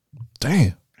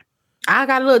 Damn. I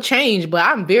got a little change, but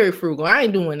I'm very frugal. I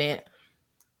ain't doing that.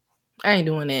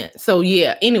 So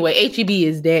yeah, anyway, HEB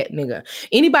is that, nigga.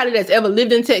 Anybody that's ever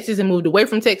lived in Texas and moved away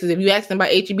from Texas, if you ask them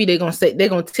about HEB, they're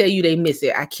gonna tell you they miss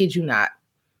it. I kid you not.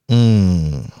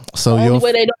 So the only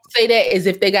way they don't say that is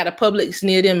if they got a Publix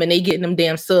near them and they getting them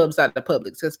damn subs out of the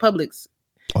Publix. Because Publix,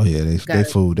 oh yeah, they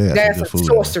food there. That's a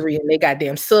sorcery, and they got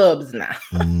damn subs now.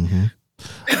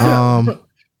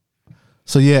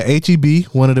 So yeah, HEB,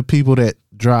 one of the people that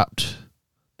dropped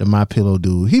the My Pillow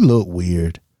dude, he looked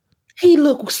weird. He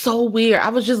looked so weird. I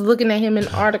was just looking at him in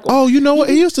an article. Oh, you know what?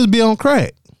 He used to be on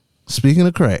crack. Speaking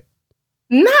of crack.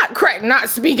 Not crack. Not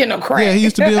speaking of crack. Yeah, he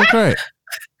used to be on crack.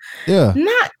 Yeah.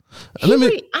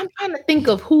 I'm trying to think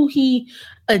of who he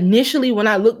initially, when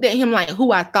I looked at him, like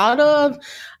who I thought of.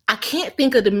 I can't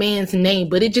think of the man's name,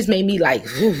 but it just made me like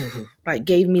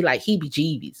gave me like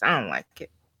heebie-jeebies. I don't like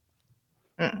it.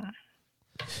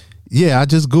 Yeah, I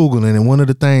just Googled it, and one of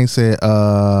the things said,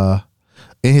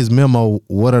 in his memo,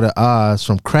 what are the odds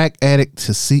from crack addict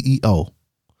to CEO?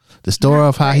 The story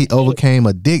of how he overcame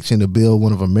addiction to build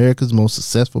one of America's most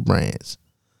successful brands.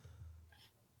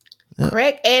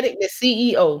 Crack addict to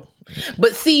CEO.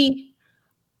 But see,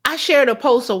 I shared a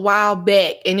post a while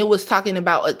back, and it was talking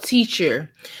about a teacher,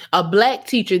 a black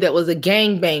teacher that was a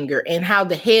gangbanger, and how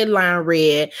the headline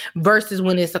read versus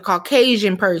when it's a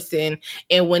Caucasian person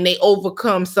and when they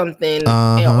overcome something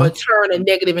or turn a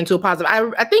negative into a positive.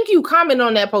 I think you comment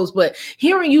on that post, but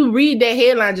hearing you read that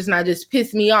headline just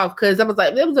pissed me off because I was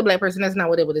like, if it was a black person, that's not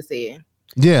what it would have said.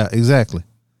 Yeah, exactly.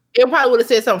 It probably would have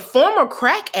said some former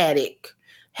crack addict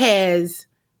has,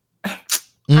 I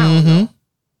don't know.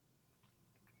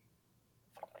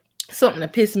 Something to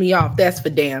piss me off. That's for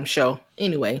damn sure.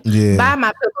 Anyway, buy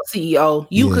My Pillow CEO.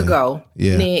 You could go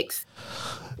next.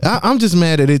 I'm just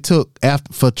mad that it took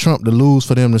for Trump to lose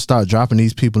for them to start dropping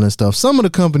these people and stuff. Some of the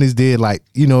companies did, like,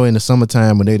 in the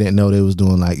summertime when they didn't know they was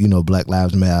doing like, Black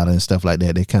Lives Matter and stuff like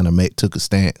that. They kind of took a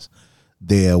stance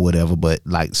there or whatever. But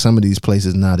like some of these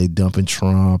places now, they dumping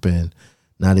Trump, and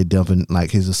now they dumping like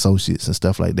his associates and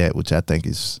stuff like that, which I think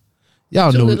is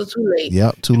y'all too little, too late.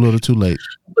 Yep, too little, too late.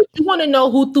 But you want to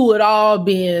know who threw it all,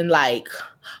 being like,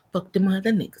 fuck them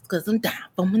other niggas, cause I'm down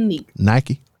for my niggas.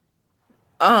 Nike.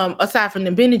 Aside from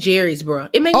the Ben and Jerry's, bro.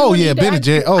 It made Ben and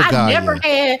Jerry's. Oh God, I never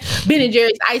had Ben and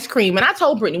Jerry's ice cream, and I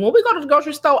told Brittany when we go to the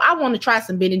grocery store, I want to try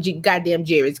some Ben and goddamn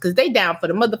Jerry's because they down for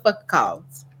the motherfucking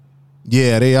cause.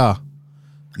 Yeah, they are.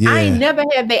 Yeah. I ain't never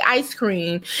had their ice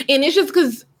cream, and it's just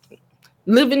because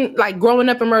growing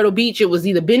up in Myrtle Beach, it was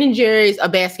either Ben and Jerry's or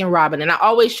Baskin Robbins, and I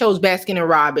always chose Baskin and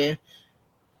Robbins.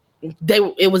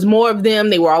 it was more of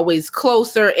them. They were always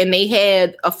closer, and they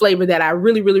had a flavor that I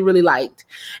really, really, really liked.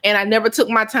 And I never took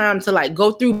my time to like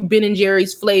go through Ben &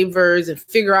 Jerry's flavors and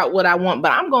figure out what I want.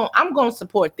 But I'm going to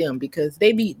support them because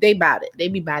they about it. They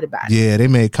be about it. Yeah, they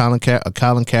made Colin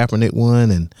Kaepernick one,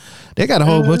 and they got a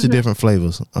whole bunch of different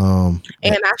flavors. And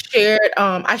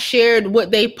I shared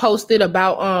what they posted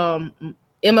about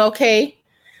MLK.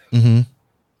 Mm-hmm.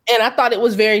 And I thought it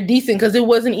was very decent because it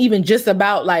wasn't even just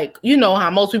about like, you know, how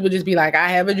most people just be like, I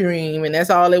have a dream and that's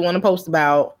all they want to post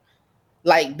about.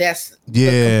 Like that's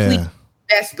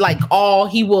that's like all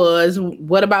he was.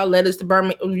 What about letters to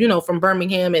Birmingham, you know, from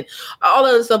Birmingham and all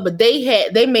other stuff. But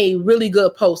they made really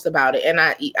good posts about it. And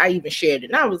I even shared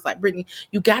it. And I was like, Brittany,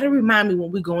 you got to remind me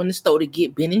when we go in the store to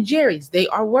get Ben & Jerry's. They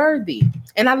are worthy.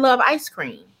 And I love ice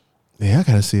cream. Yeah, I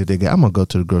got to see if they got. I'm going to go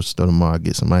to the grocery store tomorrow,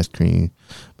 get some ice cream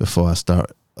before I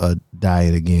start a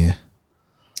diet again.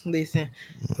 Listen,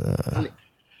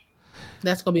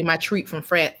 that's gonna be my treat from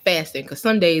fasting because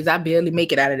some days I barely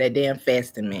make it out of that damn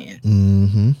fasting, man.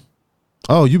 Mm-hmm.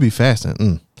 Oh, you be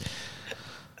fasting?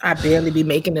 I barely be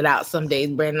making it out some days,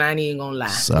 Brandon. I ain't even gonna lie.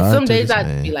 Some days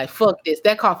I be like, "Fuck this!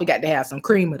 That coffee got to have some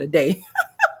cream of the day."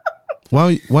 Why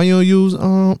you don't use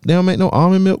They don't make no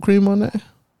almond milk cream on that?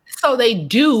 So they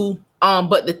do,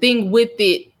 but the thing with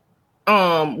it,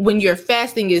 when you're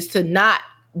fasting, is to not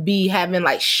be having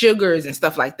like sugars and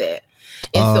stuff like that.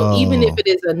 And so even if it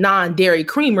is a non-dairy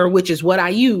creamer, which is what I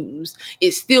use,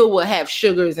 it still will have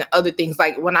sugars and other things.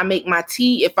 Like when I make my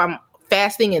tea, if I'm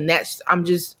fasting and I'm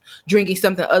just drinking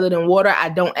something other than water, I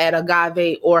don't add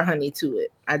agave or honey to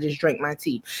it. I just drink my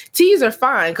tea. Teas are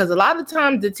fine because a lot of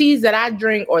times the teas that I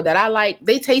drink or that I like,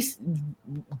 they taste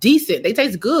decent. They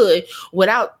taste good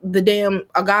without the damn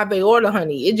agave or the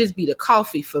honey. It just be the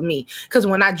coffee for me. Because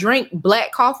when I drink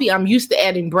black coffee, I'm used to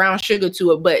adding brown sugar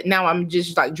to it, but now I'm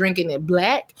just like drinking it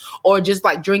black or just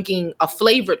like drinking a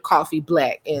flavored coffee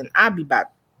black, and I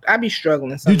be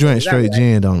struggling. You drink straight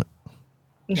gin, don't it?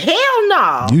 Hell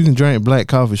no. You can drink black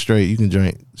coffee straight. You can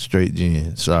drink straight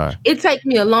gin. Sorry. It takes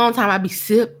me a long time. I be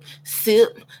sip.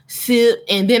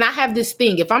 And then I have this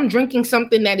thing. If I'm drinking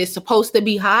something that is supposed to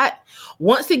be hot,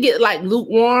 once it get like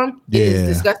lukewarm, it is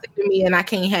disgusting to me and I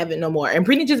can't have it no more. And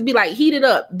pretty just be like, heat it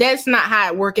up. That's not how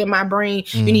it work in my brain.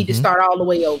 Mm-hmm. You need to start all the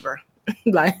way over.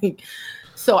 Like,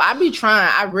 so I be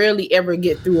trying. I rarely ever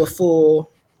get through a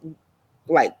full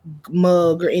like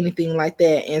mug or anything like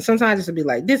that, and sometimes it'll be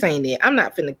like, this ain't it. I'm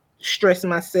not finna stress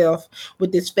myself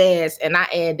with this fast, and I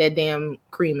add that damn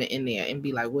creamer in there and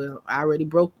be like, well, I already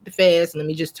broke the fast, let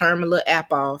me just turn my little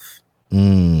app off.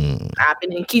 I've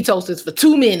been in ketosis for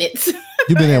 2 minutes.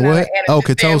 You been at what?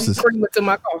 Ketosis. Creamer to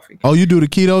my coffee. Oh, you do the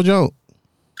keto joke?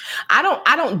 I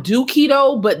don't do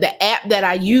keto, but the app that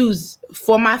I use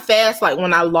for my fast, like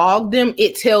when I log them,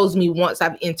 it tells me once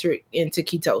I've entered into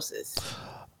ketosis.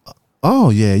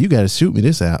 Oh yeah, you got to shoot me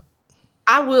this app.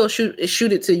 I will shoot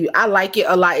it to you. I like it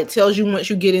a lot. It tells you once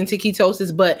you get into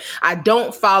ketosis, but I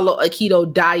don't follow a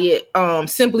keto diet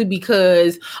simply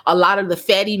because a lot of the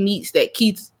fatty meats that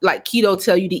keto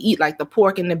tell you to eat, like the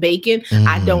pork and the bacon,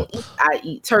 I don't eat. I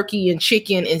eat turkey and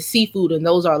chicken and seafood, and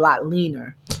those are a lot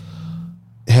leaner.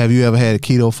 Have you ever had a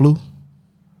keto flu?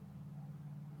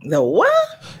 The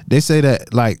what? They say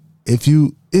that like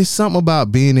it's something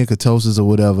about being in ketosis or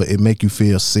whatever, it make you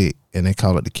feel sick, and they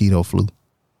call it the keto flu.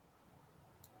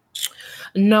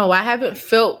 No, I haven't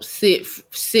felt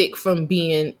sick from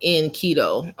being in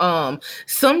keto.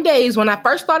 Some days when I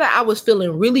first started, I was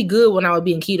feeling really good when I would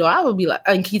be in keto. I would be like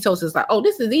in ketosis, like, oh,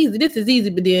 this is easy.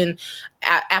 But then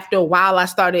after a while I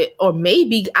started, or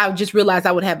maybe I just realized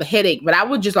I would have a headache, but I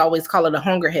would just always call it a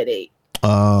hunger headache.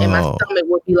 And my stomach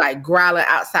would be like growling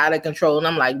outside of control. And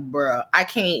I'm like, bruh, I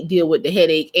can't deal with the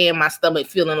headache and my stomach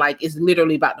feeling like it's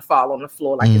literally about to fall on the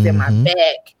floor. Like it's in my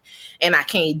back and I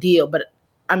can't deal. But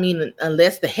I mean,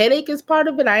 unless the headache is part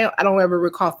of it, I don't ever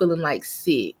recall feeling like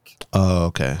sick. Oh,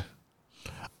 okay.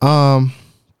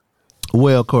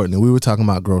 Well, Courtney, we were talking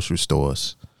about grocery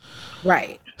stores.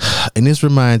 Right. And this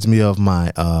reminds me of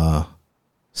my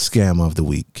scam of the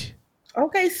week.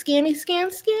 Okay, scam.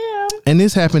 And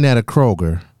this happened at a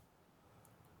Kroger.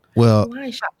 Well, I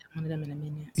ain't shopped at one of them in a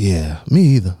minute. Yeah, me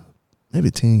either. Maybe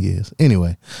 10 years.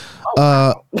 Anyway,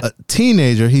 a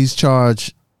teenager, he's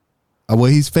charged.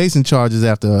 He's facing charges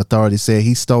after authorities said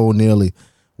he stole nearly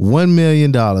 $1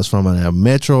 million from a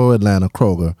Metro Atlanta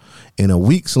Kroger in a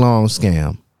weeks-long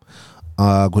scam.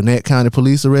 Gwinnett County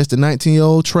Police arrested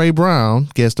 19-year-old Trey Brown,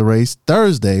 guessed the race,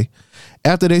 Thursday,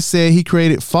 after they said he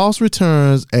created false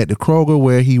returns at the Kroger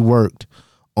where he worked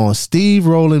on Steve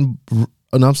Renner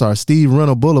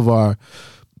Boulevard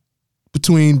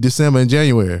between December and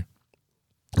January.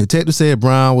 Detective said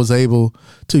Brown was able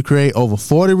to create over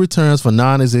 40 returns for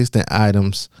non-existent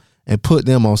items and put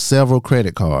them on several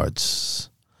credit cards.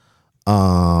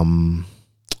 The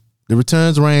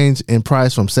returns range in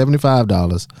price from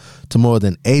 $75 to more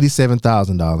than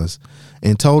 $87,000.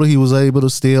 In total, he was able to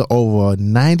steal over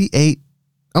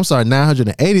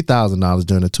 $980,000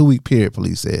 during a 2-week period,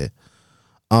 police said.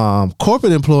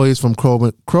 Corporate employees from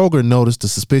Kroger noticed the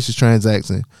suspicious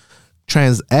transactions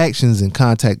and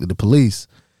contacted the police.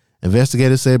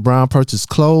 Investigators said Brown purchased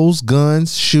clothes,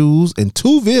 guns, shoes, and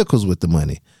 2 vehicles with the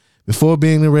money. Before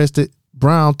being arrested,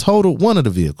 Brown totaled one of the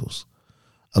vehicles.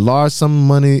 A large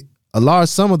sum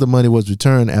of the money was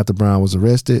returned after Brown was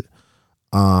arrested.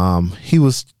 He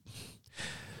was,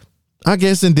 I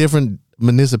guess, in different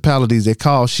municipalities they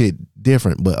call shit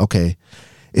different, but okay.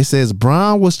 It says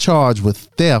Brown was charged with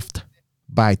theft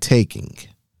by taking.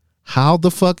 How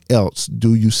the fuck else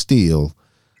do you steal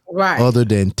other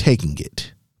than taking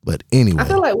it? But anyway, I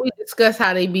feel like we discussed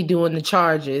how they be doing the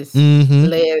charges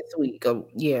last week.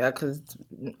 Yeah, because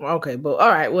okay, but all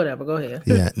right, whatever. Go ahead.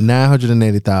 Yeah,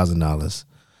 $980,000,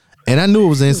 and I knew it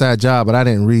was an inside job, but I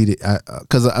didn't read it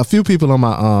because a few people on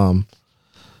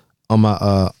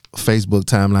my Facebook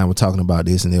timeline were talking about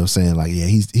this, and they were saying like, yeah,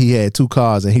 he had 2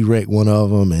 cars and he wrecked one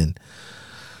of them, and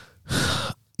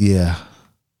yeah.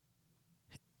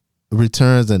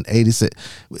 Returns and 86.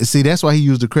 See, that's why he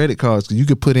used the credit cards, because you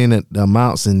could put in the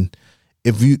amounts, and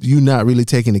if you're not really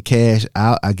taking the cash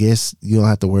out, I guess you don't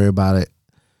have to worry about it.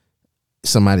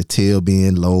 Somebody till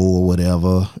being low or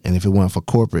whatever, and if it weren't for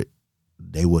corporate,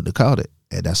 they wouldn't have caught it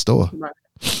at that store. Right.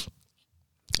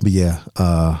 But yeah,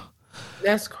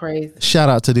 that's crazy. Shout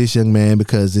out to this young man,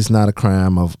 because it's not a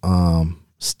crime of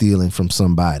stealing from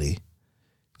somebody.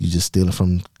 You just stealing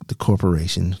from the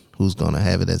corporation, who's gonna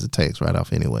have it as a tax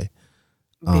write-off anyway.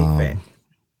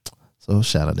 So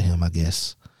shout out to him, I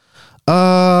guess.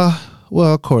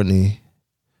 Well, Courtney,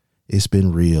 it's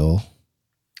been real.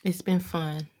 It's been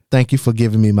fun. Thank you for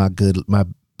giving me my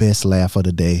best laugh of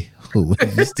the day. Ooh,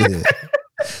 you still.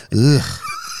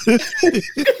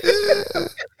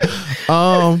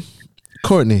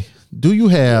 Courtney, do you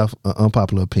have an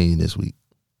unpopular opinion this week?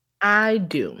 I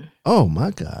do. Oh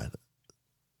my God,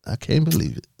 I can't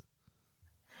believe it.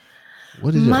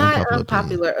 What is your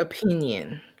unpopular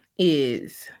opinion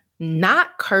is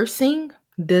not cursing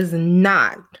does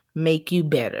not make you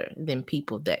better than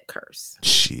people that curse.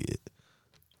 Shit.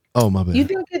 Oh, my bad. You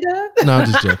think it does? No,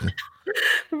 I'm just joking.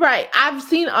 Right. I've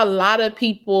seen a lot of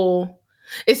people,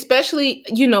 especially,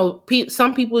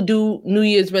 some people do New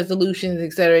Year's resolutions,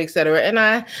 et cetera, et cetera. And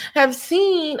I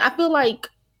feel like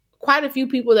quite a few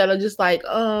people that are just like,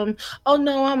 oh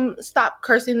no, I'm stop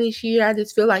cursing this year. I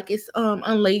just feel like it's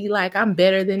unladylike. I'm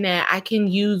better than that. I can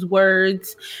use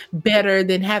words better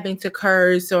than having to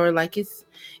curse, or like it's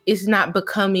not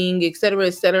becoming, et cetera,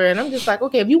 et cetera. And I'm just like,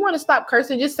 okay, if you want to stop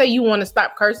cursing, just say you want to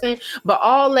stop cursing. But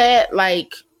all that,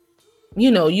 like,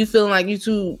 you feeling like you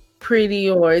too pretty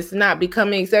or it's not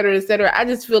becoming, et cetera, et cetera. I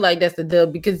just feel like that's a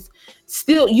dub, because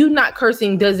still, you not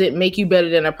cursing doesn't make you better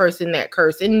than a person that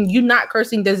curse, and you not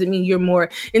cursing doesn't mean you're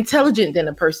more intelligent than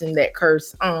a person that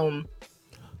curse. I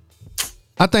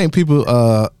think people.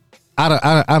 I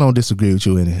don't disagree with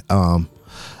you in it.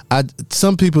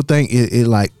 Some people think it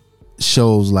like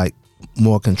shows like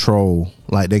more control,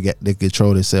 like they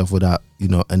control themselves without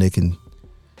and they can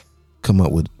come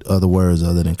up with other words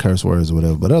other than curse words or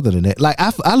whatever. But other than that, like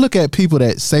I look at people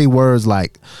that say words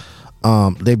like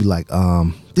they be like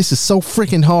this is so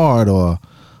freaking hard, or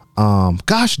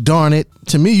gosh darn it.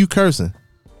 To me, you cursing.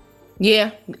 Yeah,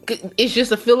 it's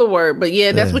just a filler word, but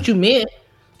yeah, that's what you meant.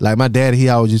 Like my dad, he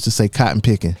always used to say cotton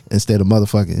picking instead of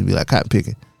motherfucking. He'd be like cotton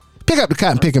picking. Pick up the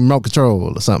cotton picking remote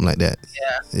control or something like that.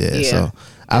 Yeah. So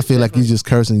I feel like you just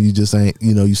cursing. You just ain't,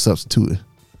 you substituting.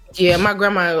 Yeah, my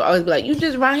grandma would always be like, you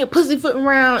just around here pussyfooting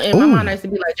around. And my mom used to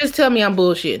be like, just tell me I'm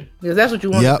bullshitting. Because that's what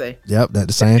you want to say. Yep, that's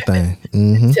the same thing.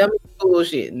 Mm-hmm. Tell me I'm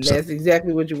bullshitting. That's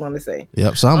exactly what you want to say.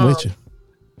 Yep, so I'm with you.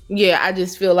 Yeah, I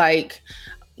just feel like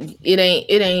it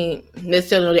ain't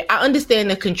necessarily. I understand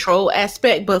the control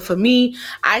aspect, but for me,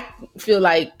 I feel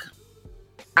like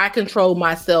I control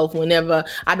myself whenever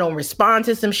I don't respond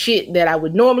to some shit that I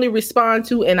would normally respond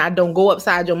to, and I don't go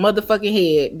upside your motherfucking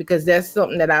head, because that's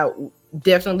something that I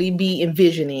definitely be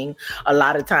envisioning a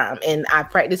lot of time. And I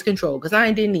practice control because I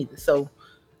ain't did neither. So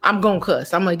I'm gonna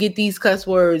cuss. I'm gonna get these cuss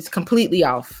words completely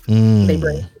off. They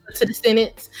bring to the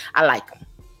sentence. I like them.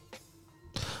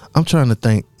 I'm trying to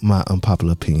think my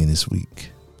unpopular opinion this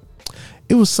week.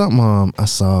 It was something I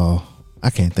saw. I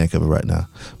can't think of it right now,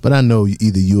 but I know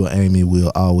either you or Amy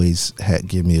will always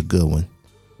give me a good one,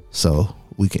 so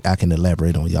I can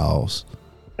elaborate on y'all's.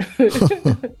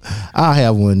 I'll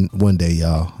have one day,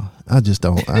 y'all.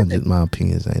 My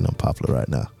opinions ain't unpopular right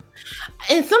now.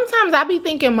 And sometimes I be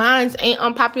thinking mine ain't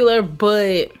unpopular,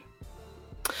 but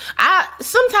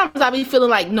sometimes I be feeling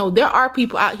like, no, there are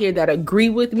people out here that agree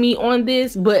with me on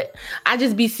this, but I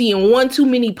just be seeing one too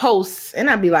many posts, and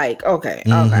I be like, okay,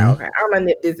 I'm gonna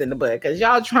nip this in the bud because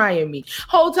y'all trying me.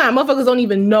 Whole time, motherfuckers don't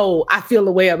even know I feel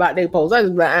the way about their posts. I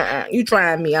just be like, you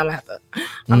trying me? I'm gonna have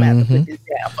to put this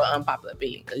down for unpopular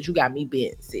opinion because you got me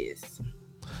bent, sis.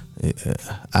 Yeah,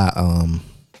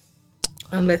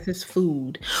 unless it's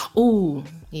food. Ooh,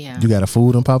 yeah. You got a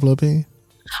food unpopular opinion?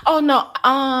 Oh no,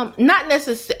 not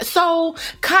necessarily. So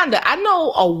kinda, I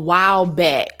know a while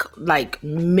back, like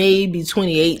maybe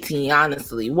 2018,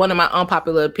 honestly, one of my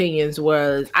unpopular opinions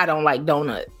was I don't like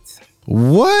donuts.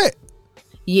 What?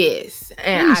 Yes,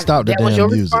 and that was your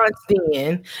response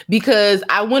then, because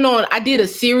I did a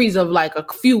series of like a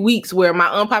few weeks where my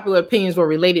unpopular opinions were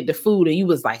related to food, and you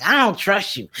was like, I don't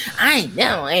trust you. I ain't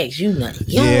never ask you nothing.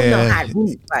 You don't know how to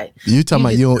eat. Like you talking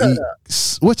about you don't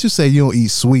eat what you say you don't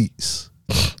eat sweets.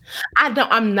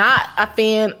 I'm not a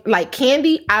fan like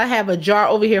candy. I have a jar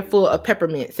over here full of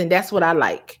peppermints, and that's what I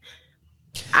like.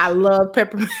 I love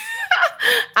peppermint.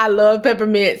 I love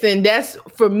peppermints, and that's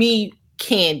for me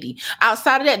candy.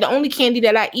 Outside of that, the only candy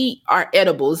that I eat are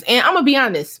edibles. And I'm gonna be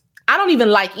honest, I don't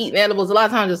even like eating edibles. A lot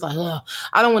of times I'm just like, ugh,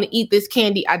 I don't want to eat this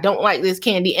candy. I don't like this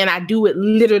candy. And I do it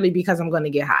literally because I'm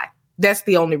gonna get high. That's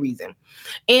the only reason.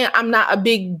 And I'm not a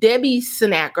big Debbie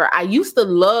snacker. I used to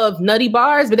love Nutty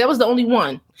Bars, but that was the only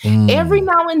one. Every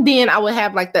now and then I would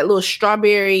have like that little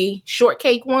strawberry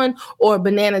shortcake one or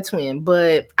banana twin,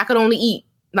 but I could only eat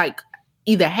like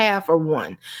either half or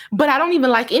one. But I don't even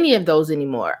like any of those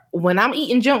anymore. When I'm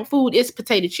eating junk food, it's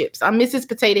potato chips. I'm Mrs.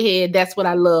 Potato Head. That's what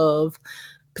I love.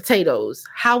 Potatoes.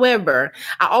 However,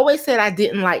 I always said I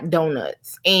didn't like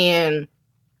donuts. And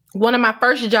one of my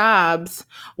first jobs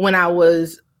when I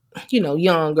was,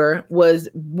 younger was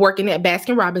working at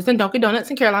Baskin Robbins and Dunkin' Donuts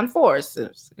in Carolina Forest.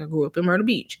 I grew up in Myrtle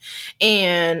Beach.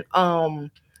 And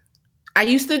I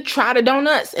used to try the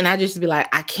donuts and I just be like,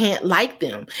 I can't like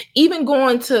them. Even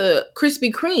going to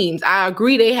Krispy Kremes, I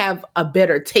agree they have a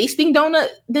better tasting donut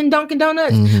than Dunkin'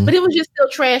 Donuts, but it was just still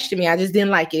trash to me. I just didn't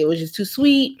like it. It was just too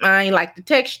sweet. I ain't like the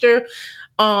texture.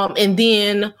 And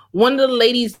then one of the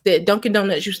ladies that Dunkin'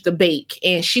 Donuts used to bake,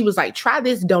 and she was like, try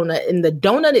this donut. And the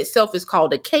donut itself is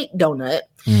called a cake donut.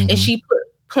 And she put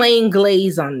plain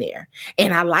glaze on there.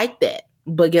 And I like that.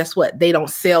 But guess what? They don't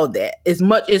sell that.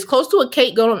 As close to a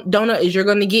cake donut as you're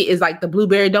going to get is like the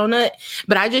blueberry donut.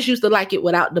 But I just used to like it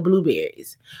without the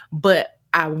blueberries. But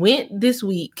I went this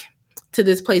week to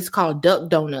this place called Duck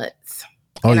Donuts.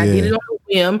 I did it on a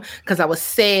whim because I was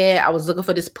sad. I was looking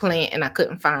for this plant and I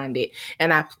couldn't find it.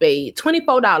 And I paid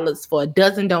 $24 for a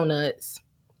dozen donuts.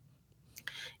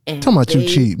 And talking about you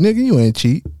cheap. Nigga, you ain't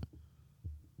cheap.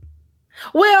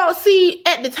 Well, see,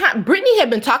 at the time, Brittany had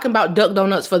been talking about Duck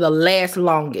Donuts for the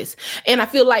longest. And I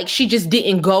feel like she just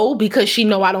didn't go because she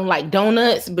know I don't like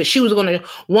donuts, but she was going to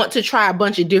want to try a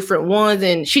bunch of different ones.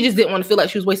 And she just didn't want to feel like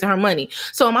she was wasting her money.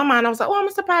 So in my mind, I was like, oh, I'm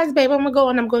a surprise, babe. I'm going to go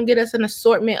and I'm going to get us an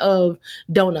assortment of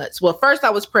donuts. Well, first I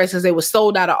was pressed because they were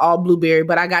sold out of all blueberry,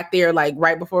 but I got there like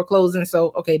right before closing.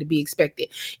 So, okay, to be expected.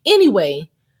 Anyway,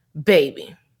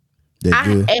 baby,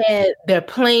 I had their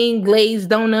plain glazed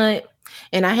donut.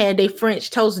 And I had their French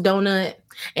toast donut.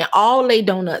 And all they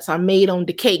donuts are made on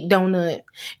the cake donut.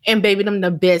 And baby, them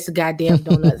the best goddamn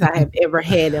donuts I have ever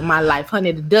had in my life.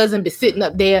 Honey, the dozen been sitting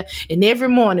up there. And every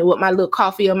morning with my little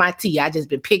coffee or my tea, I just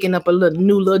been picking up a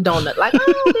new little donut. Like,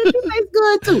 oh, this tastes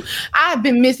good too. I've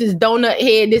been Mrs. Donut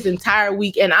Head this entire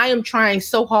week. And I am trying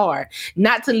so hard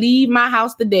not to leave my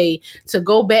house today to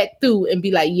go back through and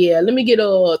be like, yeah, let me get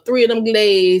 3 of them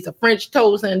glazed, a French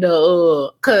toast, and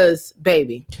cause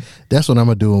baby. That's what I'm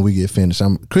gonna do when we get finished.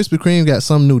 Krispy Kreme got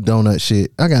some new donut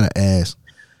shit. I gotta ask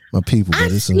my people. I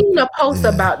seen a post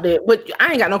about that, but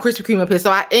I ain't got no Krispy Kreme up here,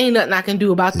 so I ain't nothing I can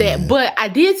do about that. But I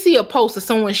did see a post of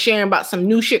someone sharing about some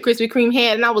new shit Krispy Kreme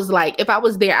had, and I was like, if I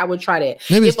was there, I would try that.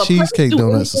 Maybe it's cheesecake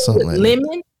donuts or something like lemon,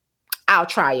 that. I'll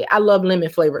try it. I love lemon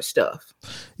flavored stuff.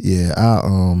 Yeah,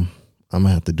 I'm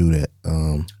gonna have to do that.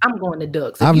 I'm going to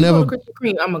Ducks. If I've never go to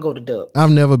Krispy Kreme, I'm gonna go to Ducks. I've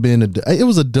never been to. It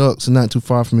was a Ducks not too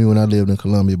far from me when I lived in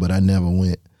Columbia, but I never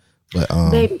went. But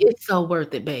baby, it's so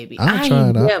worth it, baby. I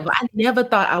never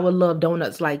thought I would love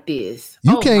donuts like this.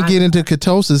 You can't get into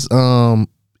ketosis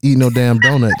eat no damn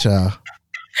donut, child.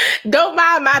 Don't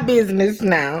mind my business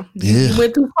now. Yeah. You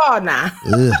went too far now.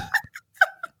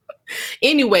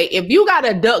 Anyway, if you got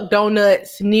a Duck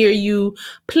Donuts near you,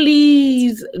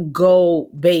 please go,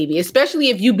 baby. Especially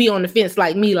if you be on the fence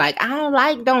like me, like I don't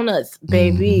like donuts,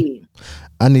 baby.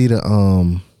 I need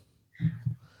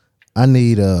I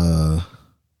need a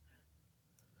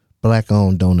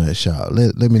black-owned donut shop.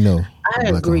 Let me know. I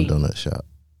agree. Black-owned donut shop.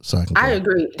 So I can. I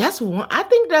agree. I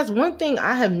think that's one thing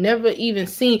I have never even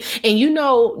seen. And you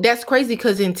know, that's crazy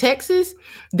because in Texas,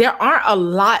 there aren't a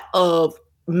lot of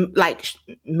like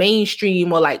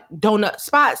mainstream or like donut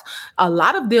spots. A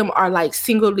lot of them are like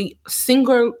single.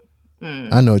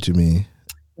 I know what you mean.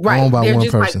 Right. Owned by They're one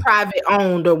just person. like private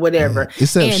owned or whatever.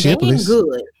 Except and Shipley's. they ain't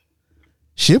good.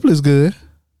 Shipley's good.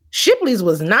 Shipley's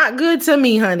was not good to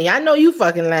me, honey. I know you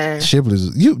fucking lying.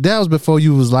 Shipley's, that was before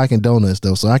you was liking donuts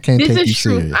though, so I can't This take is you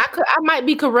true. serious. I might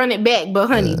run it back, but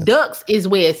honey, Ducks is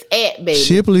where it's at, baby.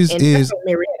 Shipley's And is that's what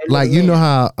Marietta like lives you know in.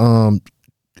 how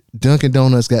Dunkin'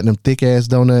 Donuts got them thick ass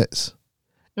donuts,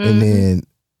 and then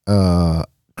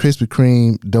Krispy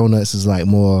Kreme donuts is like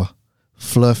more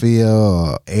fluffier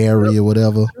or airy or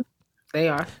whatever. They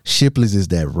are. Shipley's is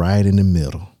that right in the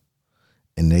middle,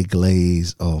 and they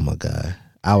glaze. Oh my god!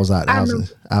 I was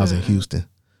in Houston,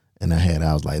 and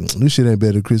I was like, this shit ain't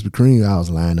better than Krispy Kreme. I was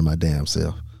lying to my damn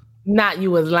self. Not you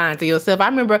was lying to yourself. I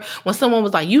remember when someone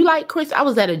was like, you like Chris? I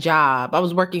was at a job. I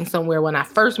was working somewhere when I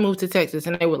first moved to Texas,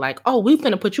 and they were like, oh, we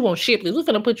finna put you on Shipley's. We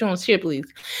finna put you on Shipley's.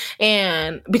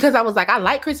 And because I was like, I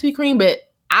like Krispy Kreme, but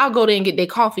I'll go there and get their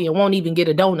coffee and won't even get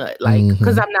a donut. Like,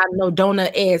 because I'm not no donut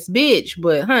ass bitch.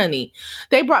 But honey,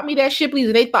 they brought me that Shipley's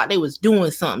and they thought they was doing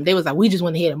something. They was like, we just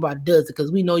went ahead and brought a dozen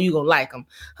because we know you gonna like them.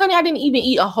 Honey, I didn't even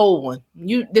eat a whole one.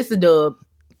 This is dub.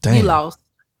 Damn. You lost.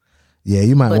 Yeah,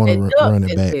 you might But want that to duck run it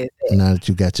is back good. now that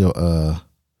you got your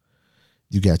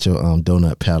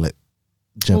donut palette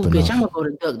Oh, jumping bitch, off. I'm gonna go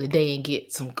to Duck today and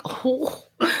get some.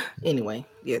 Anyway,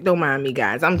 yeah, don't mind me,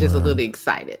 guys. I'm just a little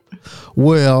excited.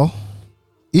 Well,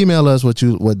 email us what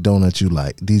donut you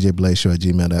like,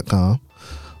 djblazeshow@gmail.com.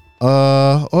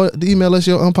 Or email us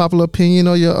your unpopular opinion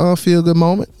or your feel good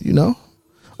moment,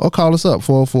 or call us up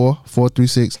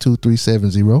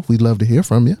 404-436-2370. We'd love to hear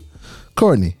from you.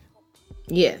 Courtney,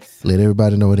 Yes. let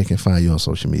everybody know where they can find you on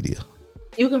social media.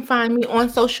 You can find me on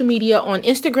social media on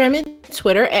Instagram and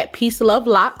Twitter at Peace Love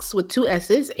Locks with 2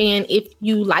 S's. And if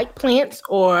you like plants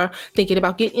or thinking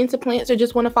about getting into plants or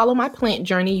just want to follow my plant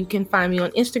journey, you can find me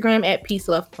on Instagram at Peace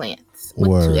Love Plants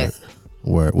with 2 S's.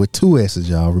 Word. With 2 S's,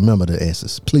 y'all. Remember the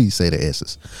S's. Please say the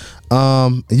S's.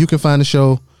 You can find the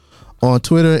show on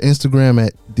Twitter, Instagram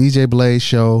at DJ Blaze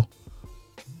Show,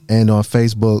 and on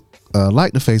Facebook.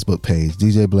 Like the Facebook page,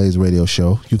 DJ Blaze Radio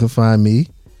Show. You can find me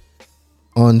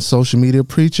on social media,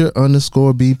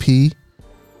 Preacher_BP.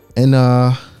 And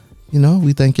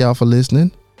we thank y'all for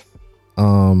listening.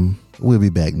 We'll be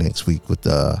back next week with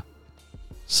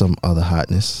some other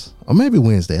hotness. Or maybe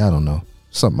Wednesday, I don't know.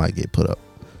 Something might get put up.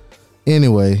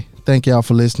 Anyway, thank y'all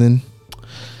for listening.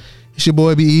 It's your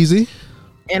boy Be Easy.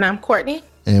 And I'm Courtney.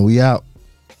 And we out.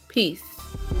 Peace.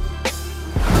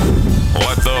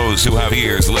 Let those who have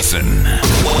ears listen.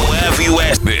 Wherever you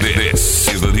at, this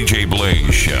is the DJ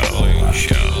Blaze Show.